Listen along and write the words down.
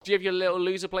Do you have your little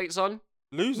loser plates on?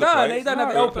 Loser No, plates? they don't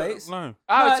have L plates. No.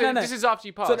 Oh, No, no. this is after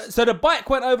you pass. So the bike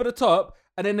went over the top,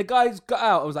 and then the guys got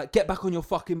out. I was like, "Get back on your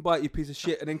fucking bike, you piece of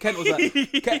shit!" And then Kent was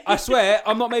like, "I swear,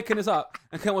 I'm not making this up."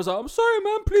 And Kent was like, "I'm sorry,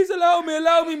 man. Please allow me,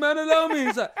 man, allow me."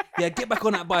 He's like, "Yeah, get back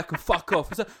on that bike and fuck off."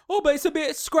 He's like, "Oh, but it's a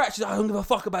bit scratched." He's like, "I don't give a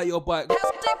fuck about your bike."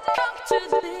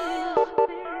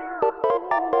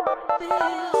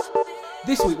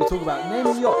 This week we talk about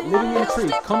naming yacht, living in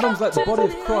trees, condoms like the body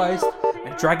of Christ,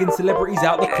 and dragging celebrities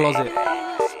out the closet.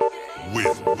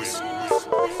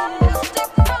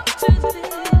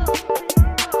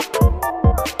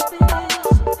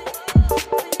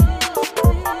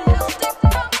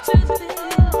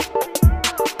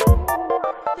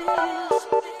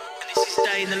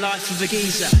 In the life of a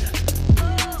geezer.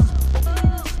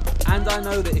 And I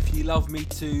know that if you love me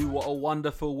too, what a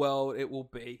wonderful world it will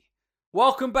be.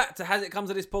 Welcome back to Has It Come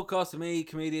to This podcast to me,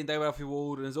 comedian Dave Alfie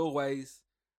Ward, and as always,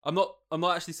 I'm not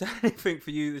actually saying anything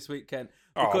for you this week, Kent,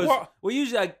 because we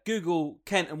usually Google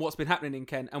Kent and what's been happening in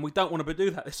Kent, and we don't want to do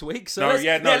that this week. So let's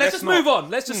just move on.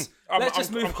 Let's just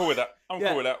move. I'm cool with that. I'm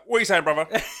cool with that. What are you saying, brother?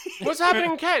 What's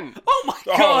happening in Kent? Oh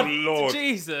my God, Lord.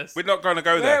 Jesus! We're not going to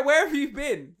go there. Where have you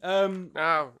been?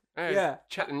 Yeah.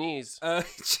 Check the news.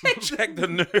 Check the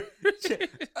news.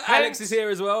 Alex is here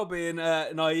as well, being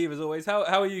naive as always. How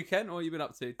are you, Kent? What have you been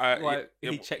up to?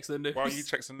 He checks the news. While you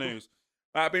checks the news.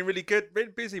 I've been really good,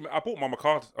 really busy. I bought my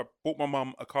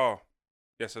mum a car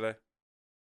yesterday.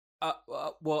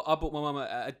 Well, I bought my mum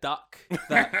a duck.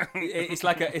 That it's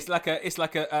like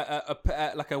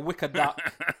a wicker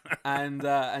duck,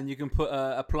 and you can put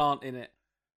a plant in it.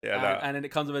 Yeah, and then it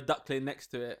comes with a duckling next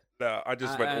to it. No, I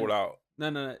just went all out.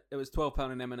 No, it was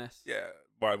 £12 in M&S. Yeah,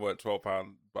 well, it weren't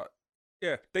 £12, but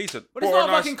yeah, decent. But it's not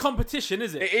a fucking competition,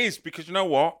 is it? It is, because you know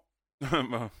what?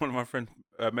 One of my friends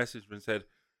messaged me and said,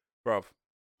 "Bruv,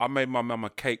 I made my mum a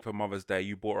cake for Mother's Day.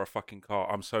 You bought her a fucking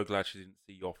car. I'm so glad she didn't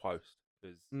see your post,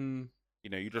 because you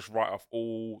know, you just write off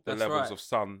all the levels of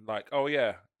sun. Like, oh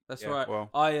yeah, that's right.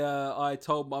 Well, I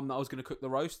told Mum that I was going to cook the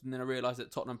roast, and then I realised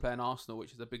that Tottenham playing Arsenal,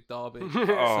 which is a big derby.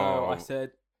 So I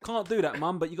said, "Can't do that,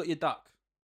 Mum, but you got your duck.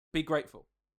 Be grateful."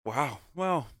 Wow.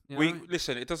 Well,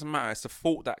 listen. It doesn't matter. It's the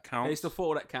thought that counts. It's the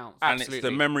thought that counts, and absolutely. It's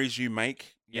the memories you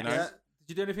make. You know. Yeah. Did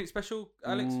you do anything special,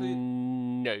 Alex?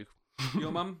 No.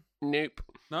 Your mum? Nope.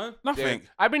 No. Nothing. Yeah.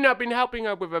 I've been helping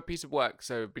her with a piece of work,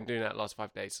 so I've been doing that the last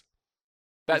 5 days.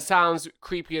 That sounds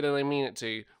creepier than I mean it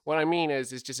to. What I mean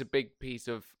is it's just a big piece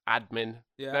of admin.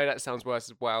 Yeah. No, that sounds worse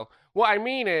as well. What I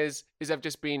mean is I've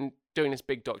just been doing this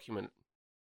big document.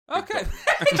 Okay.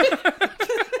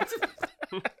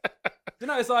 You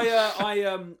notice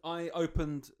I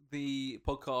opened the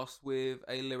podcast with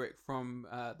a lyric from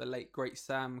the late great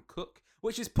Sam Cooke,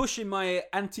 which is pushing my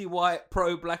anti-white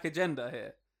pro-black agenda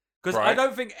here. Because I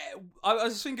don't think I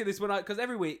was thinking this because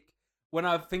every week when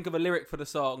I think of a lyric for the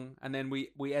song and then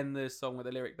we end the song with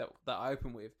a lyric that I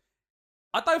open with,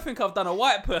 I don't think I've done a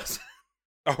white person.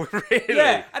 Oh really?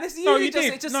 Yeah, and it's no, you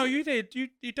did. No, you did.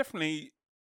 You definitely.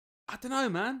 I don't know,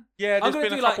 man. Yeah, I'm gonna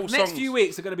been do a couple songs. Next few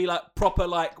weeks are gonna be like proper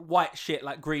like white shit,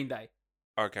 like Green Day.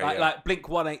 Okay. Like Blink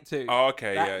 182. Oh,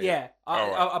 okay. Yeah.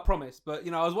 I promise. But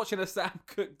you know, I was watching a Sam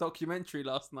Cooke documentary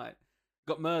last night.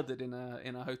 Got murdered in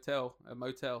a hotel, a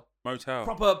motel.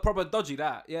 Proper dodgy.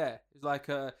 That it's like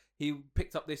he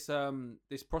picked up this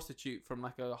prostitute from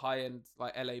like a high end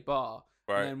like LA bar,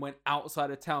 right, and then went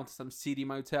outside of town to some seedy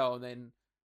motel, and then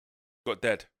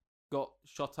got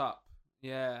shot up.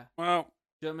 Yeah. Well.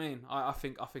 Do you know what I mean? I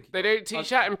think they don't teach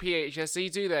that in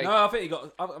PHSE, do they? No, I think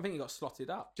he got slotted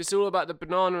up. Just all about the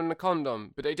banana and the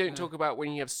condom, but they don't talk about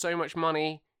when you have so much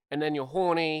money and then you're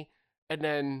horny and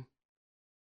then.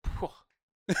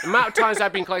 The amount of times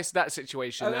I've been close to that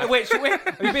situation. Which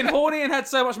have you been horny and had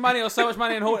so much money, or so much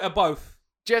money and horny, or both?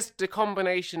 Just the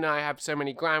combination. I have so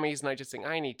many Grammys, and I just think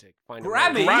I need to find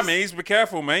Grammys. Be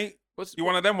careful, mate. You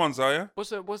one of them ones, are you?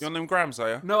 What's you on them grams, are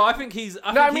you? No, I think he's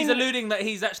alluding that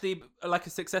he's actually like a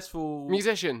successful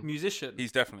musician.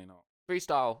 He's definitely not.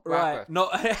 Freestyle right? rapper.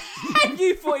 Not.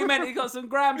 You thought he meant he got some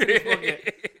grams in his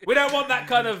pocket. We don't want that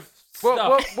kind of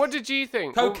stuff. What did you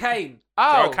think? Cocaine.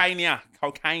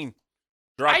 Cocaine.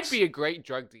 Drugs. I'd be a great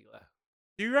drug dealer.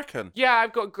 Do you reckon? Yeah,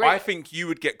 I've got great. I think you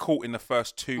would get caught in the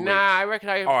first 2 weeks. Nah, I reckon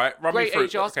I have all right, run great me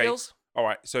through. HR skills. All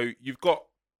right, so you've got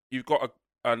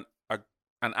an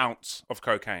ounce of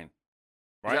cocaine,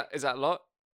 right? Is that a lot?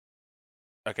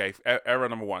 Okay, error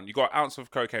number 1. You got an ounce of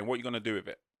cocaine. What are you going to do with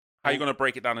it? How are you going to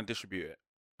break it down and distribute it?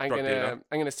 I'm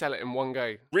gonna sell it in one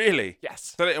go. Really?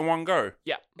 Yes. Sell it in one go?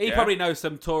 Yeah. He probably knows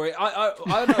some Tory. I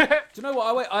know. Do you know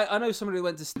what? I know somebody who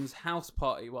went to Stim's house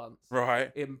party once.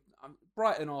 Right. In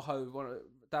Brighton or Hove,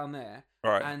 down there,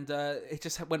 Right. and it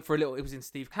just went for a little. It was in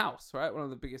Steve House, right, one of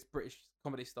the biggest British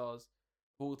comedy stars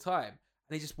of all time,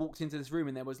 and he just walked into this room,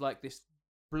 and there was like this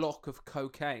block of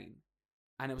cocaine,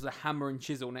 and it was a hammer and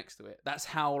chisel next to it. That's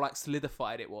how like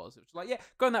solidified it was. It was like, yeah,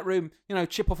 go in that room,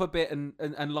 chip off a bit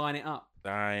and line it up.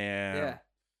 Yeah.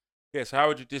 Yeah, so how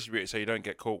would you distribute it so you don't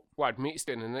get caught? Well, I'd meet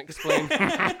Stin and explain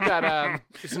that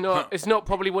it's not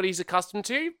probably what he's accustomed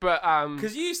to, but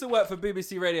Because you used to work for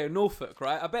BBC Radio Norfolk,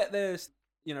 right? I bet there's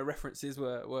references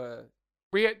were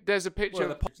there's a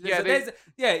picture.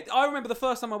 I remember the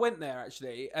first time I went there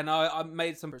actually, and I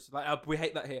made some like we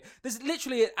hate that here. There's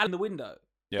literally out in the window.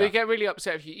 Yeah. They get really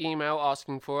upset if you email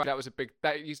asking for it.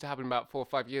 That used to happen about 4 or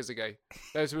 5 years ago.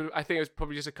 I think it was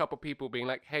probably just a couple of people being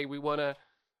like, hey, we want to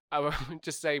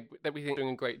just say that we think you're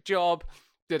doing a great job.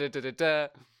 So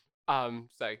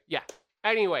yeah.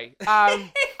 Anyway,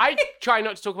 I try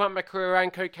not to talk about my career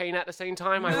and cocaine at the same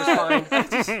time. I was fine.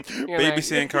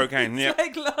 BBC and cocaine, yeah.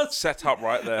 Set up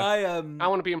right there. I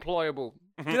want to be employable.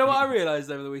 Do you know what I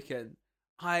realised over the weekend?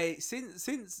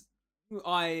 Since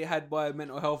I had my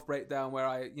mental health breakdown where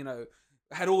I,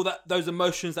 had all those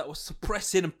emotions that was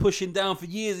suppressing and pushing down for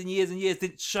years and years and years,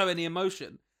 didn't show any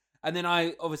emotion. And then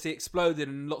I obviously exploded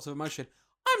in lots of emotion.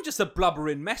 I'm just a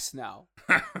blubbering mess now.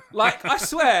 Like, I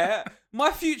swear,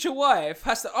 my future wife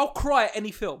I'll cry at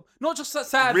any film. Not just that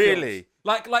sad Really?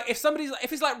 films. Like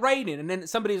if it's like raining and then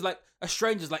somebody's like, a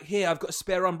stranger's like, here, I've got a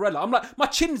spare umbrella. I'm like, my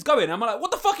chin's going. I'm like, what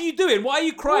the fuck are you doing? Why are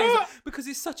you crying? Like, because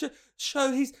it's such a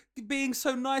show. He's being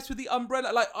so nice with the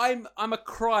umbrella. Like, I'm a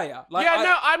crier. Like,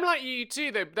 I'm like you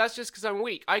too, though. But that's just because I'm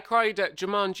weak. I cried at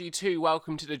Jumanji 2,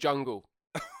 Welcome to the Jungle.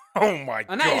 Oh my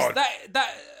and God.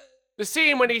 that The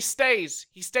scene when he stays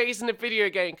in the video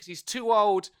game because he's too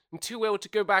old and too ill to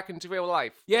go back into real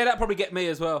life. Yeah, that probably get me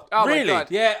as well. Oh Really? my God.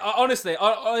 Yeah,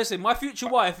 honestly, my future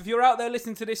wife, if you're out there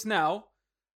listening to this now,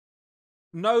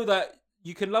 know that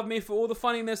you can love me for all the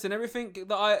funniness and everything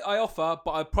that I offer,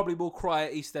 but I probably will cry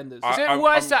at EastEnders. Is it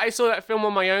worse that I saw that film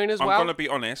on my own as well? I'm going to be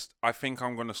honest. I think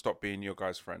I'm going to stop being your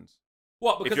guys' friends.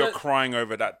 What? Because if you're crying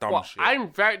over that dumb shit.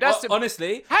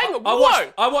 honestly, hang on.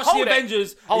 I watched Hold the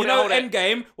Avengers. Hold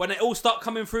Endgame when they all start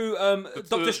coming through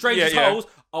Doctor Strange's holes.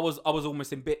 I was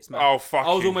almost in bits, man. Oh fuck!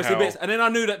 I was almost in bits, and then I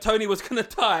knew that Tony was gonna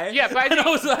die. Yeah, but I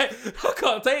was like, I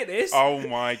can't take this. Oh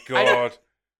my God!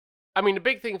 I mean, the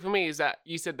big thing for me is that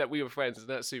you said that we were friends, and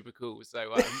that's super cool.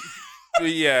 So.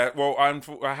 Yeah, well,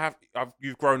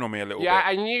 you've grown on me a little bit. Yeah,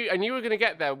 I knew we were gonna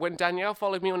get there when Danielle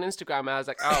followed me on Instagram. I was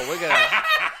like, oh, we're gonna.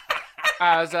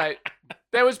 I was like,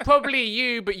 there was probably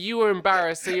you, but you were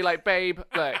embarrassed. So you're like, babe,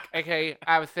 look, okay,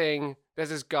 I have a thing. There's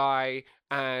this guy,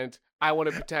 and I want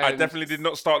to pretend. I definitely did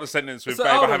not start the sentence with, babe,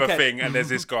 I have a thing, and there's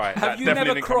this guy. Have you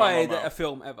never cried at a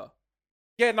film ever?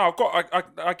 Yeah, no,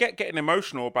 I get getting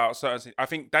emotional about certain things. I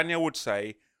think Danielle would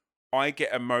say, I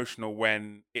get emotional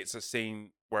when it's a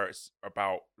scene where it's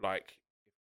about, like,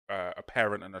 a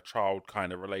parent and a child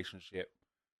kind of relationship.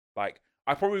 Like,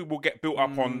 I probably will get built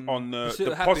up on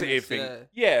the positive thing.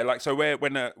 Yeah, like so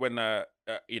when a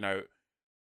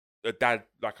dad,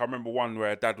 like I remember one where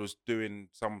a dad was doing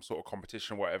some sort of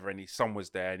competition or whatever, and his son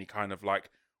was there, and he kind of like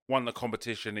won the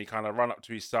competition. He kind of ran up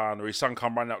to his son, or his son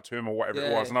come running up to him, or whatever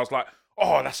it was, and I was like,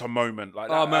 oh, that's a moment. Like,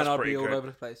 oh man, I'd be all over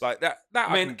the place. Like that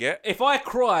I can get. If I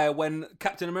cry when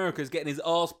Captain America's getting his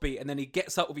arse beat, and then he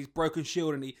gets up with his broken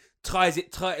shield and he ties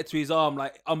it tighter to his arm,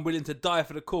 like I'm willing to die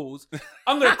for the cause,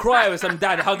 I'm gonna cry with some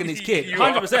dad hugging his kid,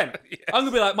 100%. Yes. I'm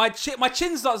gonna be like, my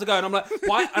chin starts to go, and I'm like,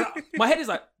 why? And my head is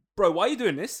like, bro, why are you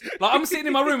doing this? Like I'm sitting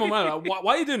in my room, I'm like,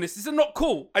 why are you doing this? This is not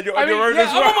cool. And you're on your own as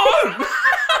well. I'm on my own.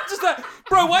 I'm just like,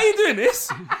 bro, why are you doing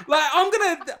this? Like I'm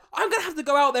gonna have to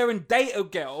go out there and date a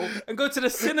girl and go to the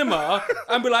cinema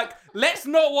and be like, let's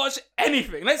not watch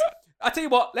anything. I tell you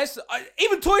what,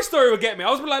 even Toy Story would get me.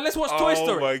 I was like, let's watch Toy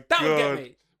Story. That would get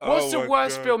me. What's the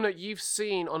worst film that you've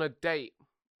seen on a date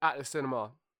at the cinema?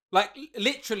 Like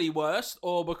literally worst,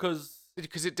 or because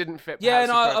it didn't fit? Yeah,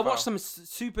 no, I watched some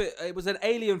super. It was an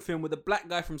alien film with a black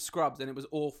guy from Scrubs, and it was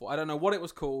awful. I don't know what it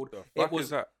was called. The fuck is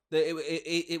that?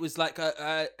 It was like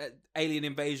a alien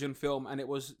invasion film, and it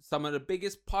was some of the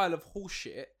biggest pile of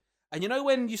horseshit. And you know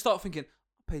when you start thinking,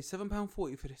 I paid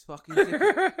 £7.40 for this fucking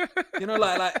ticket. You know,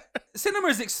 like cinema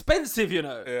is expensive. You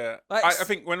know. Yeah. Like, I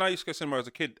think when I used to go to cinema as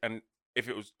a kid, and if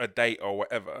it was a date or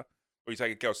whatever, or you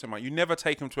take a girl to cinema, you never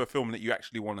take them to a film that you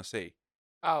actually want to see.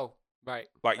 Oh, right.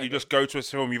 Like you just go to a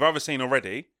film you've either seen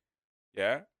already,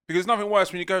 yeah. Because there's nothing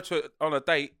worse when you go on a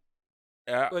date.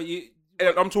 Yeah. Well,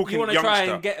 I'm talking you want to youngster. try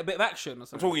and get a bit of action or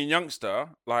something. I'm talking youngster.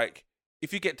 Like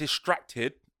if you get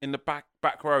distracted in the back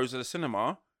rows of the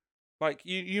cinema, like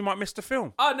you might miss the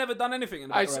film. I've never done anything in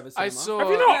the back row of a cinema. I saw. Have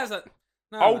you not?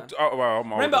 No, Well,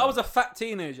 I'm Remember, older. I was a fat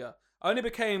teenager. I only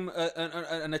became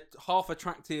a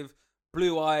half-attractive,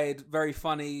 blue-eyed, very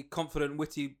funny, confident,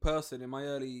 witty person in my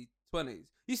early 20s.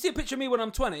 You see a picture of me when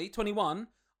I'm 20, 21,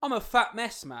 I'm a fat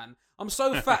mess, man. I'm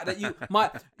so fat that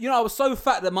I was so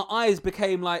fat that my eyes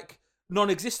became like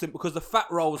non-existent because the fat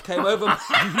rolls came over me.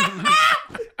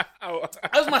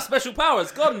 That was my special power.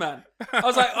 It's gone, man. I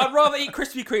was like, I'd rather eat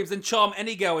Krispy Kremes than charm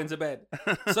any girl into bed.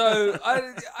 So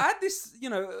I had this,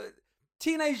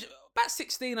 teenage. About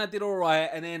 16, I did all right,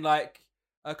 and then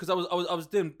because I was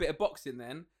doing a bit of boxing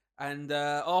then, and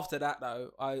after that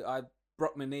though, I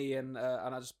broke my knee and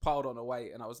I just piled on a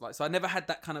weight, and I was like, so I never had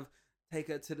that kind of take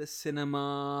her to the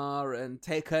cinema and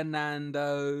take her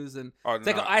Nando's and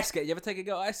take her ice skating. You ever take a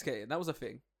girl ice skating? That was a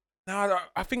thing. No,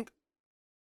 I think.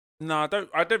 No,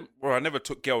 I don't. Well, I never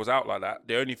took girls out like that.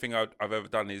 The only thing I've ever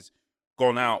done is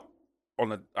gone out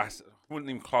on I wouldn't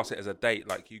even class it as a date.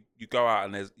 Like you go out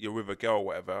and you're with a girl or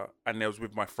whatever, and there was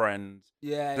with my friends.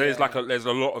 Yeah. There's there's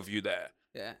a lot of you there.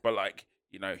 Yeah. But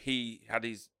he had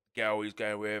his girl he's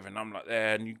going with, and I'm like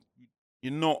there, and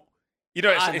you're not.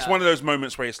 It's one of those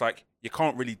moments where it's like you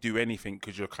can't really do anything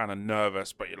because you're kind of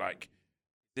nervous, but you're like,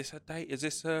 is this a date? Is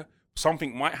this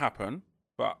something might happen?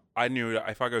 But I knew that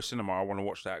if I go cinema, I want to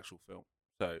watch the actual film.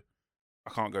 So I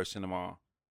can't go cinema.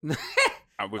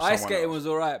 Ice skating was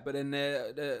all right, but then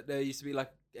there used to be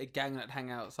like a gang that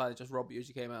hang outside and just rob you as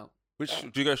you came out.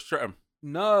 Do you go to Streatham?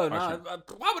 No.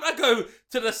 Why would I go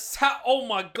to the south? Oh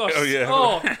my gosh! Oh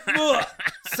yeah.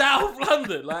 South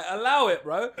London. Like, allow it,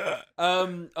 bro.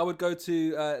 I would go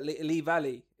to Lee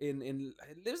Valley in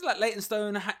it was like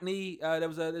Leytonstone, Hackney.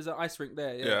 There's an ice rink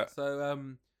there. Yeah.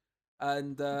 So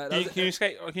can you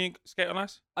skate on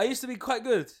ice? I used to be quite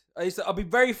good. I'd be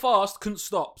very fast, couldn't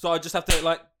stop, so I just have to hit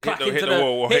the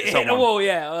wall or hit someone. the wall.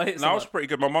 Yeah, I was pretty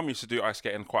good. My mum used to do ice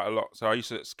skating quite a lot, so I used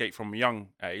to skate from a young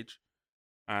age.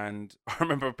 And I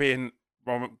remember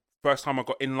first time I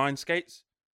got inline skates.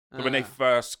 So when they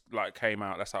first came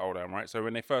out, that's how old I am, right? So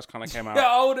when they first kind of came out, you're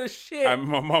old as shit. And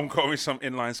my mum got me some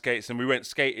inline skates, and we went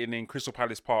skating in Crystal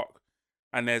Palace Park.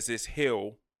 And there's this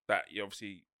hill that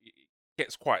obviously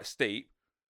gets quite steep.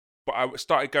 But I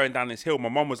started going down this hill. My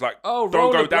mum was like, "Oh,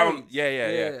 don't go down." Blades.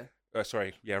 Yeah.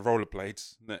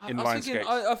 Rollerblades, inline skates.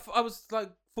 I was like,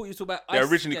 thought you were talking about. They're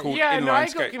originally called inline I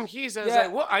skates. got confused. I was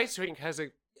like, what ice rink has a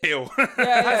hill?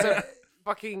 has a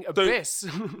fucking abyss?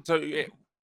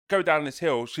 Go down this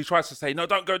hill. She tries to say, "No,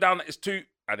 don't go down. It's too."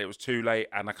 And it was too late.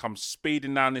 And I come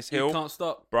speeding down this hill. You can't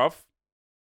stop, bruv.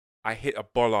 I hit a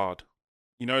bollard.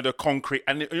 The concrete.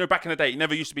 And back in the day, it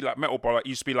never used to be like metal bollard. It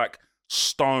used to be like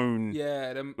stone.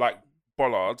 Yeah, like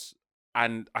bollards.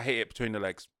 And I hit it between the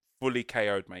legs. Fully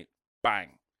KO'd, mate.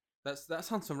 Bang. That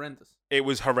sounds horrendous. It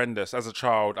was horrendous. As a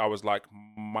child, I was like,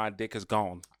 my dick is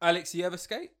gone. Alex, you ever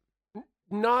skate?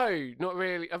 No, not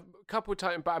really. A couple of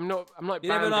times, but I'm not. You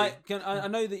never I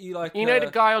know that you like. The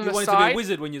guy on the side. You wanted to be a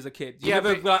wizard when you was a kid. You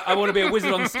never I want to be a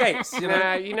wizard on skates.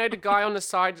 Yeah, the guy on the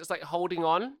side that's holding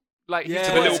on, he's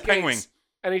the little penguin,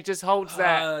 and he just holds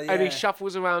there and he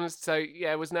shuffles around. So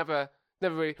it was never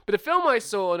really. But the film I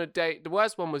saw on a date, the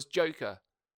worst one was Joker.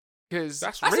 Because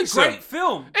that's a great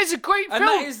film. It's a great film,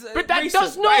 that is, but that recent.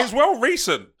 does not. That is well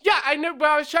recent. Yeah, I know. But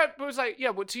I was shocked. But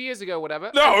it was 2 years ago, or whatever.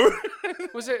 No,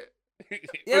 was it?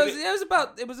 Yeah, it was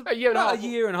about a year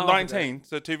and a half. 19,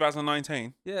 so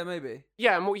 2019. Yeah, maybe.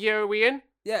 Yeah, and what year are we in?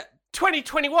 Yeah.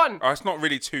 2021. Oh, it's not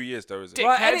really 2 years though, is it?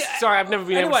 Right, sorry, I've never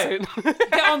been able to see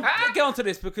it. get on to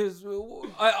this because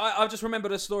I just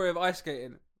remembered a story of ice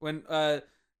skating when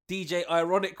DJ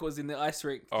Ironic was in the ice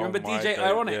rink. Do you remember DJ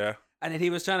Ironic? Yeah. And then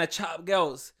he was trying to chat up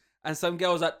girls. And some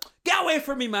girl was like, "Get away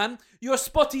from me, man. You're a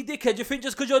spotty dickhead. You think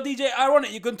just because you're DJ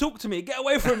Ironic, you can talk to me. Get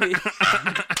away from me."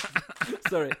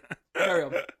 Sorry. Carry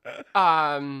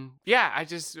on. Yeah,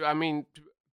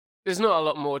 there's not a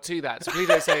lot more to that, so please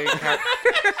don't say.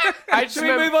 Should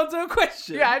we move on to a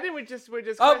question? Yeah, I think we're just.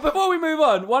 Before we move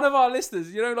on, one of our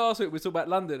listeners, last week we talked about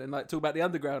London and talk about the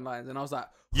underground lines, and I was like,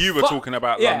 you were talking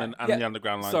about London and the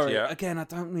underground lines. Sorry, yeah. Again, I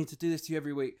don't need to do this to you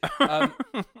every week.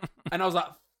 And I was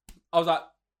like,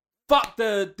 fuck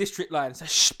the district line.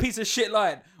 It's a piece of shit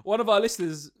line. One of our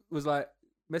listeners was like,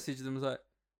 messaged them was like,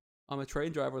 I'm a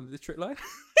train driver on the district line.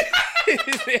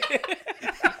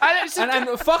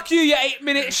 and fuck you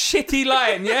 8-minute shitty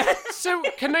line, yeah? So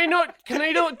can they not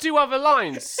do other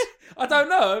lines? I don't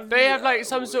know. They have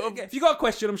some sort of. If you got a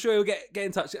question, I'm sure he'll get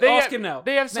in touch. Ask him now.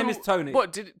 They have His name is Tony.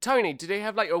 What Tony? Do they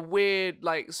have a weird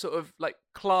sort of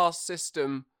class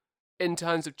system in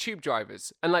terms of tube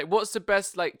drivers? And like, what's the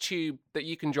best like tube that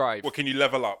you can drive? Well, can you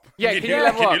level up? Yeah, can you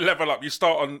level up? Can you level up? You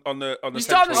start on the You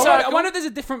start on the central- side- I wonder if there's a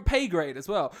different pay grade as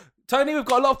well. Tony, we've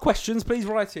got a lot of questions. Please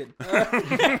write in.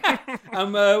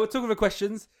 We're talking about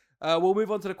questions. We'll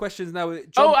move on to the questions now.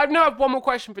 Oh, I have one more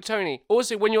question for Tony.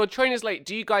 Also, when your train is late,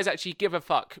 do you guys actually give a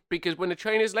fuck? Because when the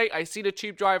train is late, I see the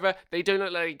tube driver, they don't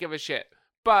look like they give a shit.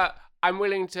 But I'm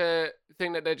willing to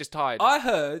think that they're just tired. I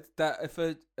heard that if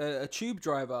a tube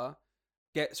driver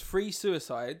gets 3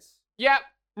 suicides, Yep,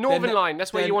 Northern then- Line,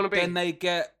 that's where you want to be. Then they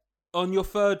get, on your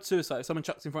 3rd suicide, if someone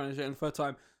chucks in front of you on the 3rd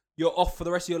time, you're off for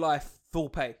the rest of your life, full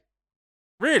pay.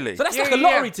 Really? So that's Yeah, like a yeah,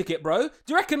 lottery yeah. ticket, bro. Do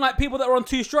you reckon like people that are on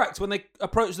 2 strikes, when they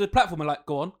approach the platform, are like,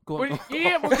 go on, go on. Well, Go on.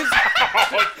 yeah, because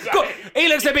Go on. He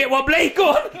looks a bit wobbly. Go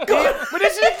on, go on. but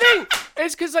this is the thing.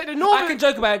 It's because like the I Northern can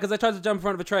joke about it because I tried to jump in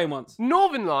front of a train once.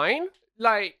 Northern Line,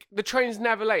 like the train's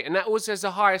never late, and that also has the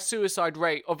highest suicide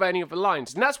rate of any of the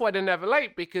lines, and that's why they're never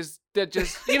late because they're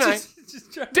just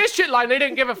Just joking. District Line, they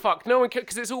don't give a fuck. No one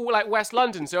because it's all like West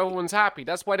London, so everyone's happy.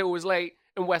 That's why they're always late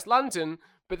in West London.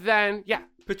 But then, yeah,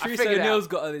 Patrice I figured it O'Neill's out.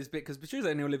 got this bit because Patrice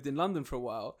O'Neill lived in London for a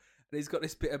while, and he's got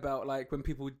this bit about like when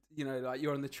people, like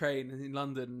you're on the train in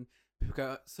London, people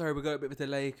go, "Sorry, we got a bit of a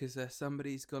delay because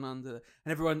somebody's gone under,"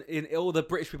 and everyone in all the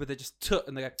British people, they're just tut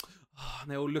and they go, "Oh,"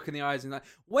 and they all look in the eyes and like,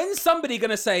 when's somebody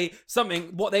gonna say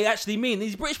something what they actually mean?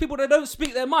 These British people, they don't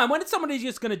speak their mind. When is somebody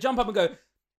just gonna jump up and go,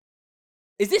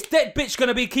 "Is this dead bitch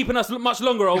gonna be keeping us much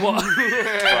longer or what?"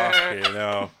 Fucking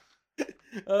hell.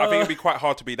 I think it'd be quite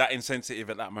hard to be that insensitive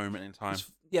at that moment in time.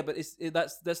 Yeah, but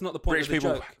that's not the point British of the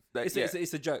people, joke. that- It's, yeah.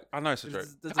 it's a joke. I know it's a joke.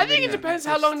 I think it depends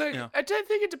how long yeah. I don't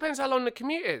think it depends how long the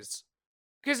commute is.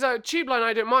 Because tube line,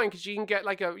 I don't mind because you can get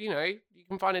like you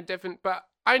can find a different. But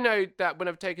I know that when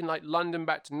I've taken like London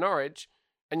back to Norwich,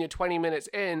 and you're 20 minutes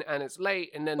in and it's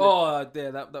late, and then Oh,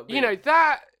 yeah, that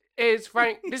that is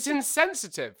it's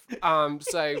insensitive.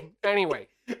 So anyway,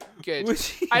 good.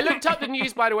 Which- I looked up the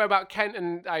news by the way about Kent,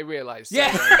 and I realised.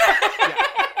 Yeah.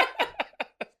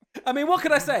 I mean, what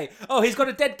can I say? Oh, he's got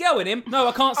a dead girl in him. No,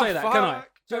 I can't say that, can I?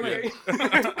 Do you know what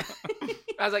I mean?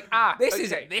 I was like, This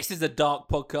okay. is a dark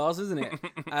podcast, isn't it?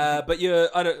 But you're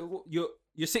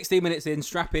 16 minutes in.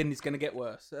 Strap in. It's going to get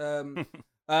worse.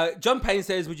 John Payne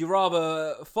says, "Would you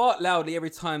rather fart loudly every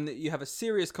time that you have a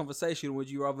serious conversation, or would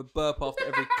you rather burp after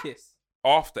every kiss?"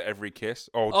 After every kiss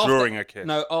or After- during a kiss?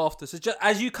 No, after. So just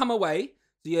as you come away,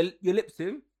 so your lips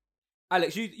do.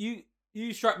 Alex,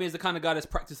 you strike me as the kind of guy that's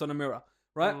practiced on a mirror,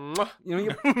 right? Mwah. You know,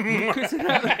 you're kissing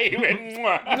out. He went,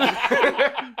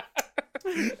 "Mwah."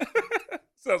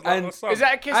 Sounds like And my son. Is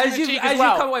that a kiss in As the you cheek as as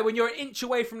well? you come away, when you're an inch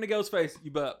away from the girl's face,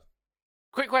 you burp.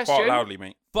 Quick question. Fart loudly,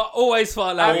 mate. But always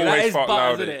fart loudly. That Always is fart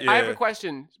butters, loudly, isn't it? yeah. I have a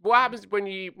question. What happens when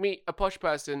you meet a posh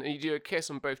person and you do a kiss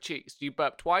on both cheeks? Do you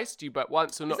burp twice? Do you burp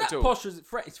once or Is not that at all? posh? Or is it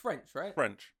It's French, right?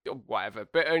 French. Or whatever,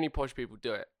 but only posh people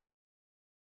do it.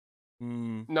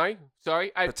 Mm, No,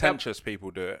 sorry. pretentious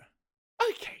people do it.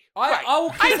 Okay. I right.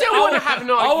 will I kiss- don't I want to will- have an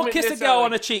I argument. will kiss a this girl early.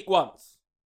 on a cheek once.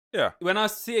 Yeah. When I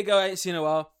see a girl I ain't seen in a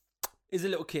while, is a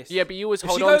little kiss. Yeah, but you always If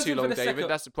hold she on goes too in for long, the David. second-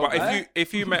 That's the But problem.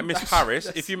 if you met Miss Paris,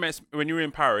 if you met when you were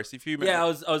in Paris, if you met Yeah, I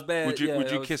was there. Would you- yeah, would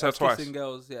you I was- kiss I her was twice? Kissing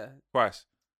girls, yeah. twice,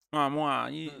 what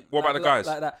about the guys?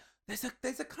 Like that.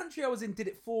 There's a country I was in, did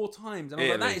it 4 times, and I was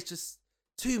like, Italy. that is just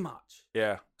too much.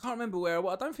 Yeah. Can't remember where I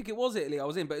was. I don't think it was Italy I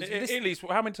was in, but this, Italy's,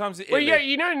 how many times? Well, yeah,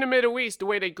 you know, in the Middle East, the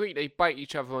way they greet, they bite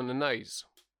each other on the nose.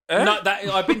 no,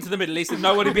 I've been to the Middle East and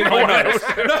no one had been on my nose.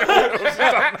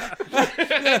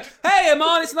 Hey,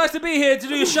 Aman, it's nice to be here to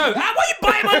do your show. Ah, what are you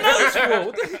biting my nose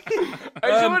for? I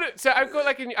just wanna- so I've got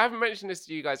like, I haven't mentioned this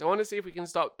to you guys. I want to see if we can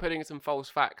start putting some false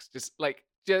facts.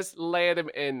 Just layer them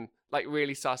in like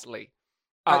really sussly.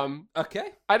 Okay.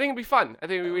 I think it'd be fun. I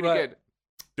think it'd be really Right. good.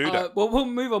 Do that. Well, we'll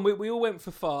move on. We all went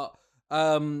for fart.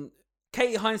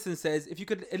 Katie Heinsohn says, if you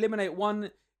could eliminate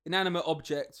one inanimate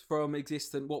object from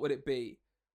existence, what would it be?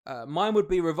 Mine would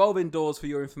be revolving doors, for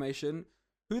your information.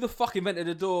 Who the fuck invented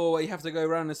a door where you have to go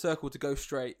around in a circle to go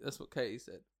straight? That's what Katie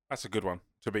said. That's a good one.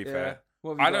 To be Yeah. fair,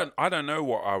 What have you got? I don't know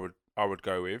what I would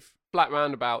go with. Black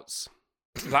roundabouts.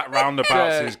 Black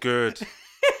roundabouts is good.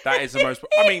 That is the most.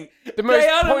 I mean, The most They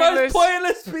are the most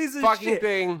pointless pointless piece of fucking shit.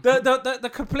 thing. The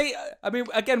complete. I mean,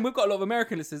 again, we've got a lot of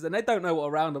American listeners, and they don't know what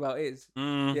a roundabout is.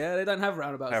 Yeah, they don't have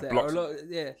roundabouts Have there. blocks. Or a lot,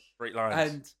 yeah, straight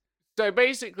lines. and So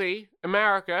basically,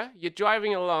 America, you're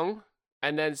driving along,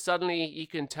 and then suddenly you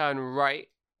can turn right,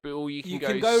 but all you can go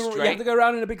You straight. have to go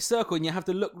around in a big circle, and you have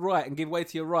to look right and give way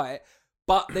to your right.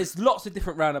 But there's lots of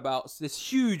different roundabouts. There's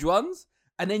huge ones,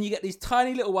 and then you get these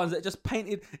tiny little ones that are just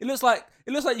painted. It looks like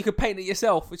you could paint it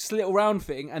yourself. It's just a little round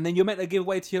thing, and then you're meant to give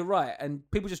way to your right, and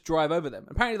people just drive over them.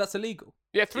 Apparently, that's illegal.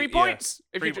 Yeah, 3 points.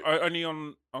 If you Only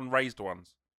on raised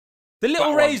ones. The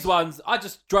little Flat raised ones, I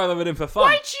just drive over them for fun.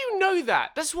 Why do you know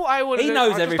that? That's what I want. He knows I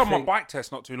just everything. done my bike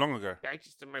test not too long ago. I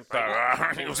just did my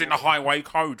So, it was in the highway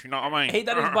code. You know what I mean? He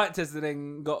done his bike test and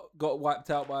then got wiped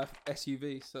out by a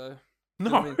SUV. So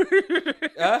No.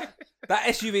 Huh? That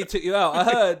SUV took you out. I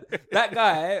heard that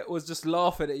guy was just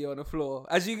laughing at you on the floor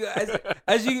as you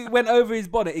went over his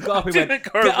bonnet. He got up and went,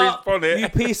 didn't go "Get over his up, bonnet." you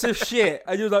piece of shit!"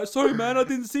 And you was like, "Sorry, man, I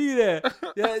didn't see you there."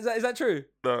 Yeah, is that true?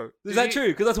 No. Is that true?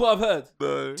 Because that's what I've heard.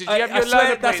 No. Did you have your swear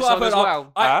leather that's plates what I've on as heard.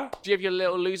 well? Huh? Do you have your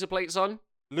little loser plates on?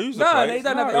 Loser No, plates? they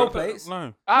don't have No, L plates.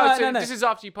 No. Oh, No, so no. this is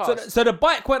after you So, passed. so the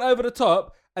bike went over the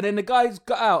top, and then the guys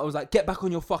got out. I was like, "Get back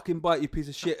on your fucking bike, you piece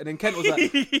of shit!" And then Kent was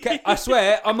like, Kent, "I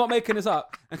swear, I'm not making this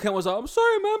up." And Kent was like, "I'm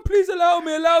sorry, man. Please allow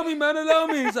me, man, allow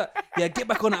me." He's like, "Yeah, get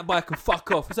back on that bike and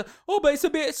fuck off." He's like, "Oh, but it's a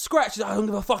bit scratched." He's like, "I don't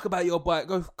give a fuck about your bike.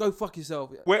 Go fuck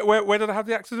yourself." Yeah. Where did I have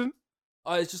the accident?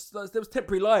 It's just there was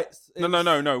temporary lights. It was-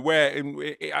 No. Where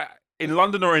in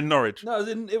London or in Norwich? No,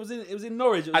 it was in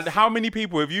Norwich. It was, And how many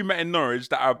people have you met in Norwich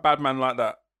that are a bad man like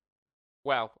that?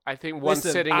 Well, I think one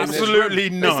Listen, sitting in this room. Absolutely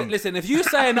none. Listen, if you're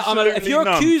saying that if you're Absolutely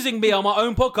none. accusing me on my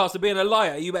own podcast of being a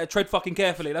liar, you better tread fucking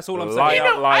carefully. That's all I'm saying. Liar. You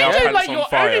know, Liar, I don't pants like on your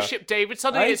fire. ownership, David.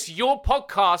 Suddenly Hey? it's your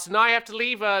podcast, and I have to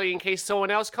leave early in case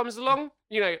someone else comes along.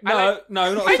 You know, No, not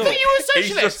I at all. thought you were a He's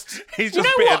socialist. just You know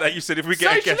bitter what? that you said if we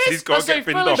get a guest, he's Socialists got are to get so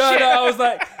binned full of off. shit. No, I was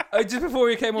like, just before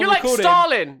we came on You're like recording.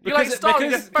 Stalin. You're like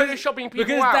Stalin. Just photoshopping people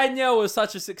because out. Danielle was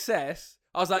such a success.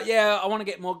 I was like, yeah, I want to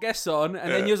get more guests on.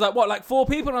 And then you was like, what, like 4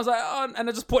 people? And I was like, oh, and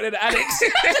I just pointed at Alex.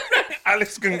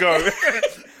 Alex can go.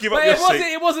 Give up But your it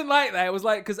seat. wasn't like that. It was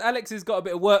like, because Alex has got a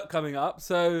bit of work coming up,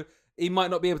 so he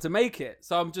might not be able to make it.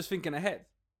 So I'm just thinking ahead.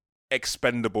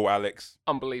 Expendable, Alex.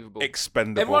 Unbelievable.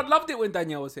 Expendable. Everyone loved it when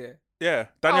Danielle was here. Yeah.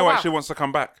 Daniel Oh, wow. actually wants to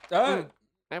come back. Oh,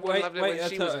 Everyone loved it when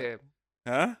she was here.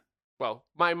 Huh? Well,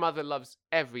 my mother loves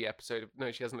every episode of...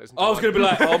 No, she hasn't listened to I was one. going to be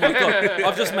like, oh my God.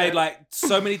 I've just made like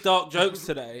so many dark jokes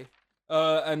today.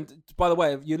 And by the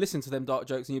way, if you listen to them dark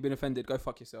jokes and you've been offended, go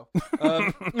fuck yourself.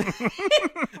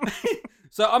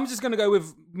 So I'm just going to go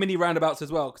with mini roundabouts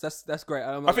as well, because that's great.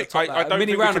 I'm I not think gonna top I that. don't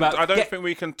Mini think we can, roundabouts. I don't Get- think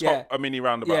we can top yeah. a mini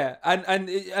roundabout. Yeah,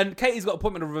 and Katie's got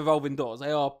appointment of revolving doors.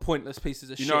 They are pointless pieces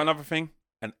of You shit. know another thing?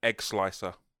 An egg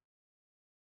slicer.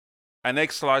 An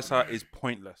egg slicer is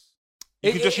pointless.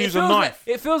 You can just use a feels knife.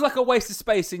 Like, it feels like a waste of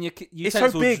space in your It's so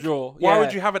utensil big. drawer. Why Yeah.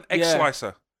 would you have an egg Yeah.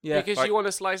 slicer? Yeah. Because Like- you want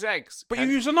to slice eggs. But you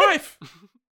use a knife.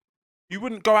 You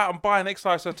wouldn't go out and buy an egg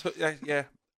slicer. Yeah.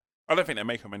 I don't think they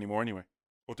make them anymore anyway.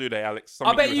 Or do they, Alex? I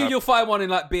Something bet would you'll have. find one in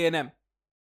like B&M.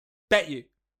 Bet you.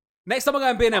 Next time I go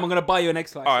in B&M, I'm going to buy you an egg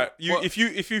slicer. All right, if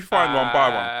you find one,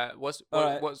 buy one. What's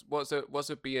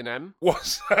a B&M?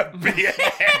 What's a B&M?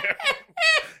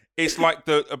 It's like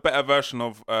a better version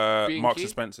of B&Q? Marks and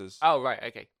Spencer's. Oh, right,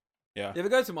 okay. Yeah. You ever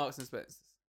go to Marks and Spencer's?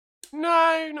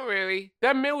 No, not really.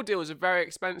 Their meal deals are very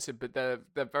expensive, but they're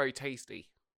very tasty.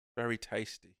 Very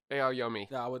tasty. They are yummy.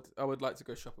 Yeah, I would like to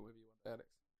go shopping with you one day, Alex.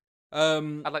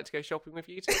 I'd like to go shopping with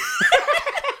you too.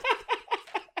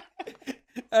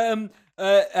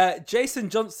 Jason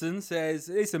Johnson says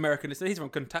he's American listener. He's from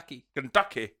Kentucky.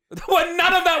 Kentucky. Well,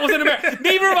 none of that was an American.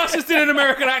 Neither of us just did an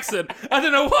American accent. I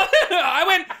don't know what. I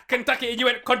went Kentucky and you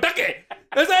went Kentucky.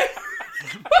 I was like,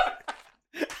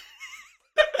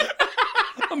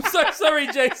 I'm so sorry,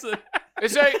 Jason.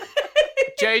 So,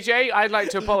 JJ, I'd like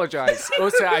to apologise.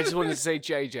 Also, I just wanted to say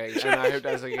JJ, and I hope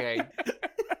that's okay.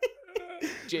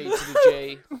 J to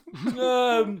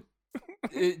the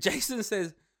J. Jason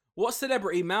says, what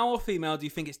celebrity, male or female, do you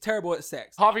think is terrible at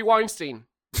sex? Harvey Weinstein.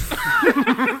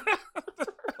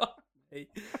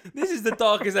 This is the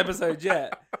darkest episode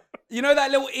yet. You know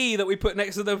that little E that we put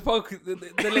next to the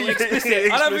little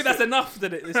explicit? I don't think that's enough,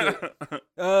 did it?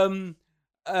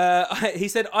 He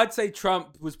said, I'd say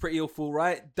Trump was pretty awful,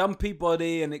 right? Dumpy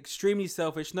body and extremely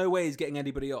selfish. No way he's getting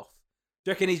anybody off. Do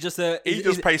you reckon he's just a... He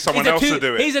just pays someone else to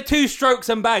do it. He's a 2 strokes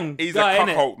and bang He's guy, a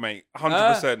innit? cuckold, mate.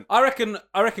 100%. I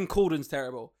reckon Corden's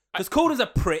terrible. Because Corden's a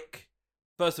prick,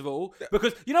 first of all.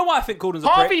 Because, you know why I think Corden's a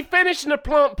prick? Harvey finished in a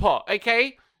plant pot,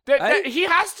 okay? Hey? He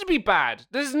has to be bad.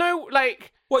 There's no,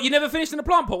 like... What, you never finished in a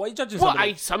plant pot? What are you judging What,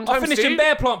 somebody? I sometimes finished do. in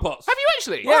bare plant pots. Have you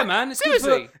actually? Yeah, What? man. It's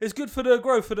Seriously? good for the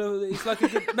growth. It's like a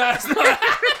good... No, it's not.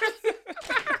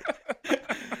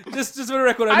 Just for the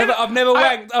record, I've never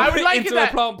wanked I would like into it that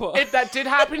a plant pot. if that did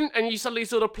happen and you suddenly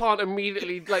saw the plant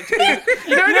immediately, like... You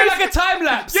know, like a time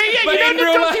lapse. Yeah, but you in know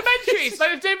real the life. documentaries,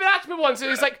 like the David Attenborough ones, and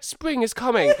it's like, spring is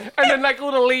coming, and then like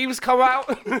all the leaves come out.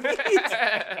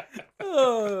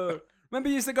 Oh. Remember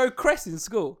you used to go crest in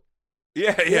school?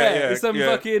 It's some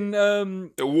fucking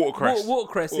The watercress.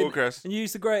 watercress, Watercress. and you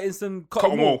used to grow it in some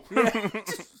Cotton wool. Yeah.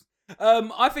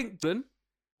 I think Dylan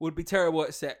would be terrible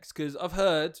at sex because I've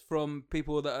heard from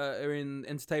people that are in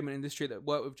entertainment industry that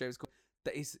work with James Corden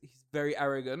that he's very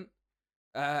arrogant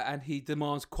and he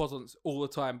demands croissants all the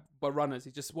time by runners.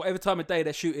 He just whatever time of day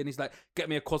they're shooting, he's like, "Get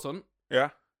me a croissant." Yeah.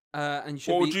 And you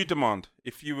should What would you demand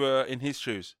if you were in his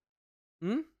shoes?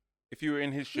 Hmm? If you were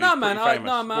in his shoes, No, man. pretty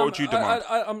famous, what would you demand?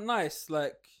 I'm nice.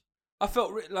 Like, I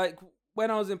felt like when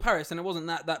I was in Paris, and it wasn't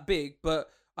that big, but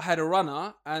I had a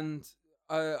runner, and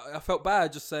I felt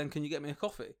bad just saying, "Can you get me a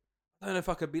coffee?" I don't know if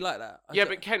I could be like that. Yeah,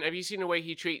 but Kent, have you seen the way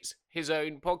he treats his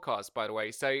own podcast, by the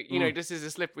way? So, you know, this is a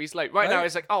slippery slope. Right now,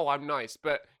 it's like, oh, I'm nice.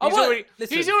 But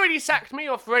he's already sacked me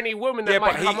off for any woman that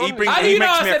might come on. He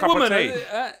makes me a cup of tea.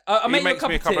 He makes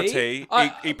me a cup of tea.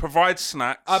 He provides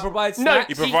snacks. I provide snacks.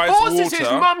 No, he provides forces water. his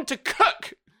mum to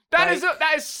cook. That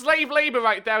is slave labour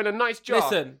right there in a nice job.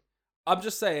 Listen, I'm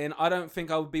just saying, I don't think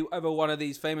I would be ever one of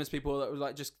these famous people that would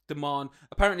like just demand.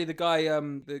 Apparently, the guy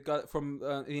from The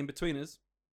Inbetweeners.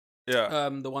 Yeah.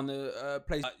 The one that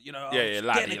plays, laddie,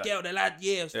 getting a girl, the lad,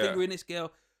 fingering this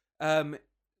girl.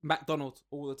 McDonald's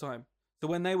all the time. So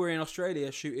when they were in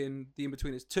Australia shooting The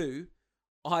Inbetweeners 2,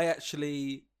 I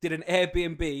actually did an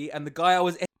Airbnb, and the guy I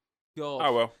was. God.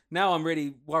 Oh well. Now I'm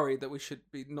really worried that we should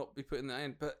not be putting that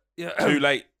in, but yeah. Too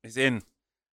late. It's in.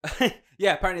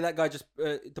 Yeah, apparently that guy just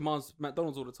demands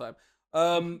McDonald's all the time.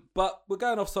 But we're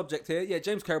going off subject here. Yeah,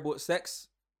 James Carrable at sex.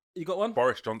 You got one?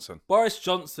 Boris Johnson. Boris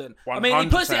Johnson. I mean, he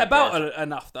puts it about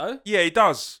enough, though. Yeah, he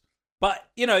does. But,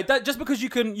 you know, just because you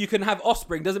can have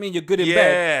offspring doesn't mean you're good in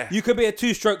bed. You could be a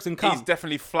 2 strokes and come. He's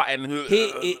definitely flattened.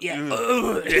 He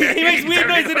makes weird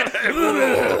noises in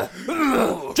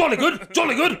it. Jolly good,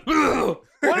 jolly good.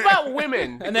 What about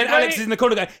women? And then Alex is in the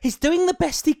corner going, he's doing the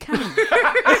best he can.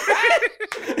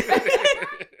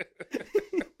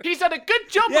 He's done a good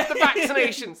job with the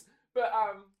vaccinations. But,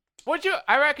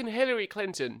 I reckon Hillary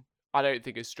Clinton, I don't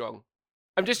think is strong.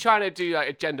 I'm just trying to do like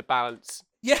a gender balance.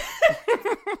 Yeah.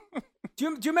 Do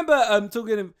you remember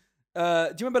talking?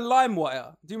 Do you remember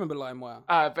LimeWire? Do you remember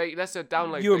LimeWire? That's a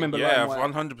download. You remember yeah,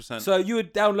 LimeWire? 100%. So you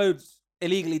would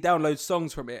illegally download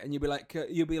songs from it, and you'd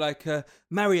be like,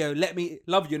 Mario, let me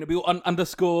love you, and it'd be all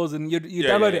underscores, and you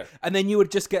download it, and then you would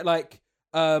just get like.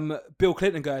 Bill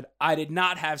Clinton going, I did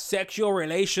not have sexual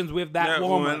relations with that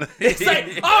woman. It's like,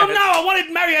 oh no, I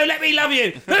wanted Mario, let me love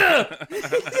you.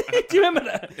 Do you remember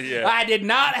that? Yeah. I did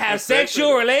not have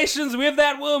sexual relations with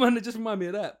that woman. It just reminded me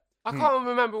of that. I can't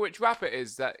remember which rapper it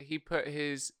is that he put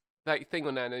his like thing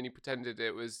on there and then he pretended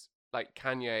it was like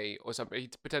Kanye or something. He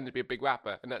pretended to be a big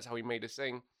rapper and that's how he made us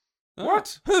sing.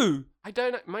 What? Who? I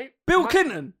don't know. Bill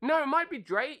Clinton? No, it might be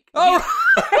Drake. Oh,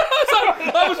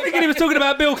 I was thinking he was talking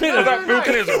about Bill Clinton. Bill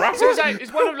Clinton's a rapper? So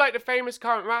it's one of like the famous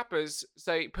current rappers.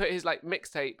 So he put his like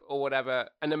mixtape or whatever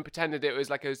and then pretended it was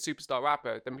like a superstar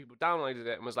rapper. Then people downloaded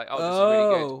it and was like, oh, this is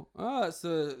really good. Oh,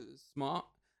 that's smart.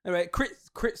 Anyway,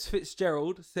 Chris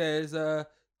Fitzgerald says,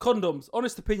 condoms.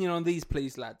 Honest opinion on these,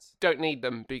 please, lads. Don't need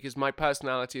them because my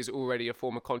personality is already a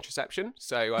form of contraception.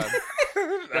 So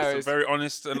that's a very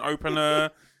honest and open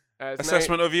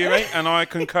assessment of you, mate, and I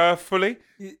concur fully.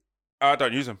 I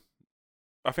don't use them.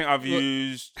 I think I've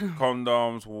used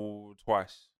condoms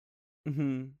twice.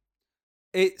 Mm-hmm.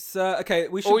 It's okay.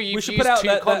 We should put out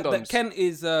that Kent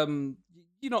is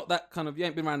you're not that kind of. You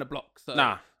ain't been around the block. So,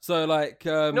 nah. So like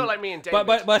not like me and David.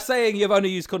 But by saying you've only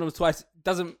used condoms twice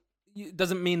doesn't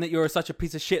mean that you're such a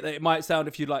piece of shit that it might sound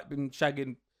if you'd like been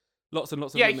shagging lots and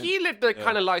lots of women. Yeah, he lived the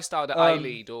kind of lifestyle that I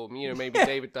lead, or maybe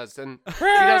David does, and he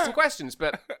has some questions,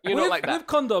 but you're not like that. With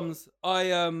condoms,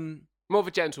 more of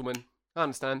a gentleman. I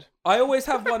understand. I always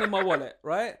have one in my wallet,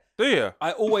 right? Do you?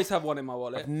 I always have one in my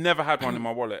wallet. I've never had one in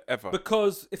my wallet ever.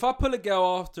 Because if I pull a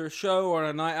girl after a show or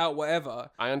a night out, whatever,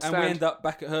 I understand. and we end up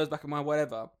back at hers, back at my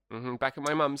whatever, back at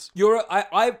my mum's.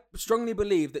 I strongly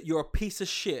believe that you're a piece of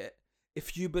shit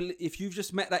if you've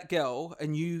just met that girl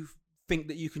and you think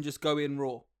that you can just go in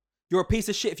raw. You're a piece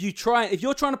of shit if you're trying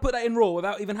to put that in raw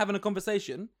without even having a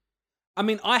conversation. I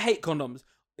mean, I hate condoms.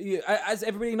 As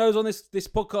everybody knows on this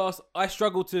podcast, I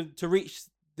struggle to reach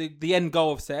the end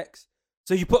goal of sex.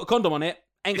 So you put a condom on it,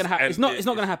 ain't gonna happen. It's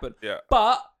not gonna happen. Yeah.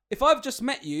 But if I've just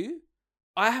met you,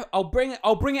 I'll bring it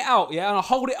out, yeah, and I'll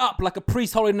hold it up like a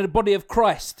priest holding the body of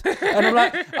Christ, and I'm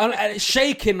like, and it's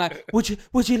shaking, like, would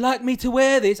you like me to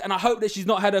wear this? And I hope that she's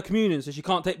not had her communion, so she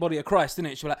can't take body of Christ,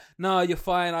 innit? She'll be like, no, you're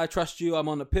fine, I trust you, I'm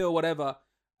on the pill, whatever.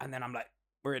 And then I'm like,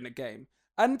 we're in the game.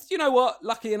 And you know what?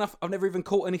 Lucky enough, I've never even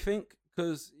caught anything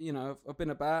because I've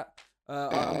been about.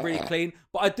 I'm really clean,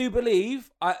 but I do believe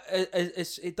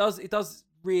it does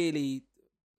really.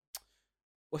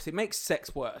 it makes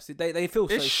sex worse. They feel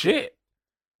so It's shit.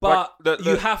 But Like,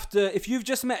 you have to, if you've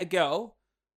just met a girl,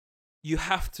 you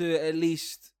have to at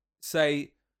least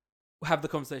say, have the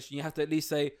conversation. You have to at least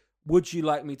say, would you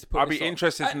like me to put I'd this be on?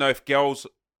 interested to know if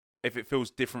it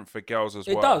feels different for girls as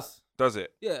well. It does. Does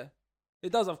it? Yeah.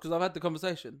 It does, because I've had the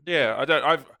conversation. Yeah, I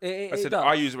don't. It I said does.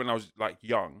 I used it when I was like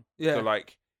young. Yeah. So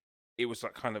like, it was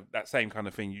like kind of that same kind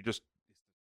of thing. You just.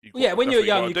 When that's you're what young,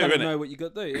 gotta you do, kind of innit? know what you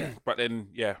got to do, yeah. But then,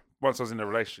 yeah, once I was in a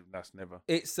relationship, that's never.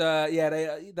 It's,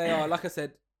 they are, like I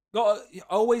said,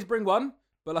 always bring one,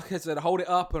 but like I said, hold it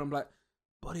up, and I'm like,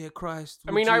 body of Christ.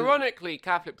 I mean, would you- ironically,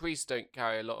 Catholic priests don't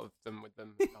carry a lot of them with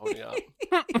them holding it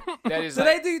up. That is So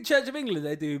like, they do Church of England,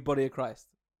 they do body of Christ.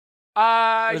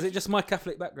 Or is it just my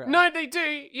Catholic background? No, they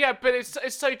do. Yeah, but it's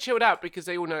so chilled out because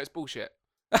they all know it's bullshit.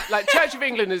 Like Church of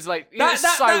England is like that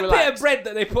it's so bit relaxed. of bread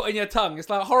that they put in your tongue, it's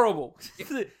like horrible.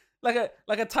 like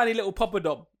a tiny little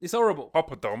poppadom. It's horrible.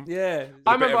 Papa Dom. Yeah.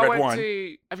 I a bit remember of I red went wine.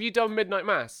 to. Have you done midnight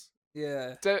mass?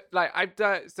 Yeah. So like I've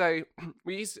done. So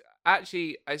we used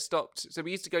actually I stopped. So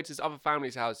we used to go to this other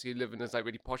family's house who live in this like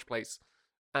really posh place,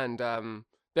 and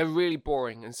they're really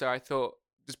boring. And so I thought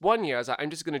just one year I was like, I'm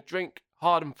just gonna drink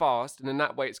hard and fast, and then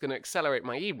that way it's gonna accelerate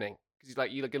my evening because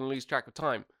like you're gonna lose track of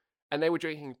time. And they were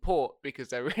drinking port because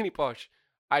they're really posh.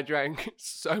 I drank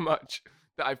so much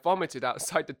that I vomited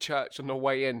outside the church on the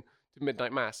way in to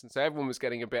midnight mass, and so everyone was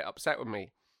getting a bit upset with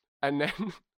me. And then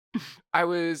I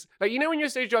was like, you know, when you're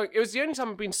so drunk, it was the only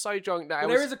time I've been so drunk that I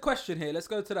was. There is a question here. Let's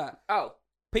go to that. Oh,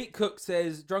 Pete Cook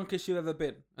says, drunkest you've ever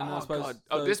been. And I oh suppose, God! so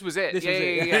Oh, this was it. this yeah, was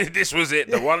it, yeah, yeah. This was it,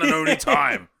 the one and only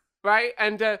time. Right,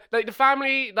 and like the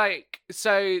family, like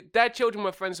so their children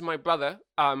were friends of my brother,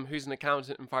 who's an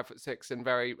accountant and 5'6" and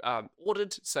very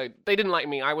ordered. So they didn't like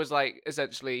me. I was like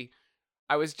essentially,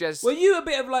 I was just Were you a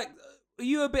bit like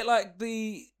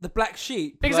the black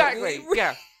sheep? exactly, Like,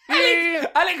 yeah.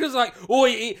 Alec was like, oh,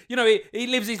 he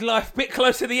lives his life a bit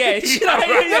close to the edge. You don't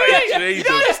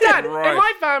understand. Christ. In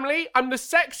my family, I'm the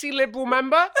sexy liberal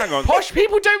member. Hang on. Posh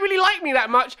people don't really like me that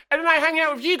much, and then I hang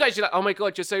out with you guys. You're like, oh my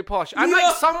God, you're so posh. I'm like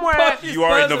You're somewhere. posh. You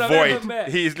are in the person I've ever void. met.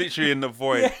 He is literally in the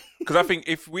void. Because I think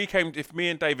if me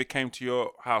and David came to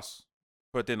your house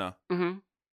for dinner, hmm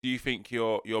do you think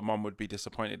your mum would be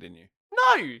disappointed in you?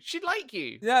 No, she'd like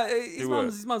you. Yeah, He would.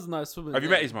 his mum's a nice woman. Have you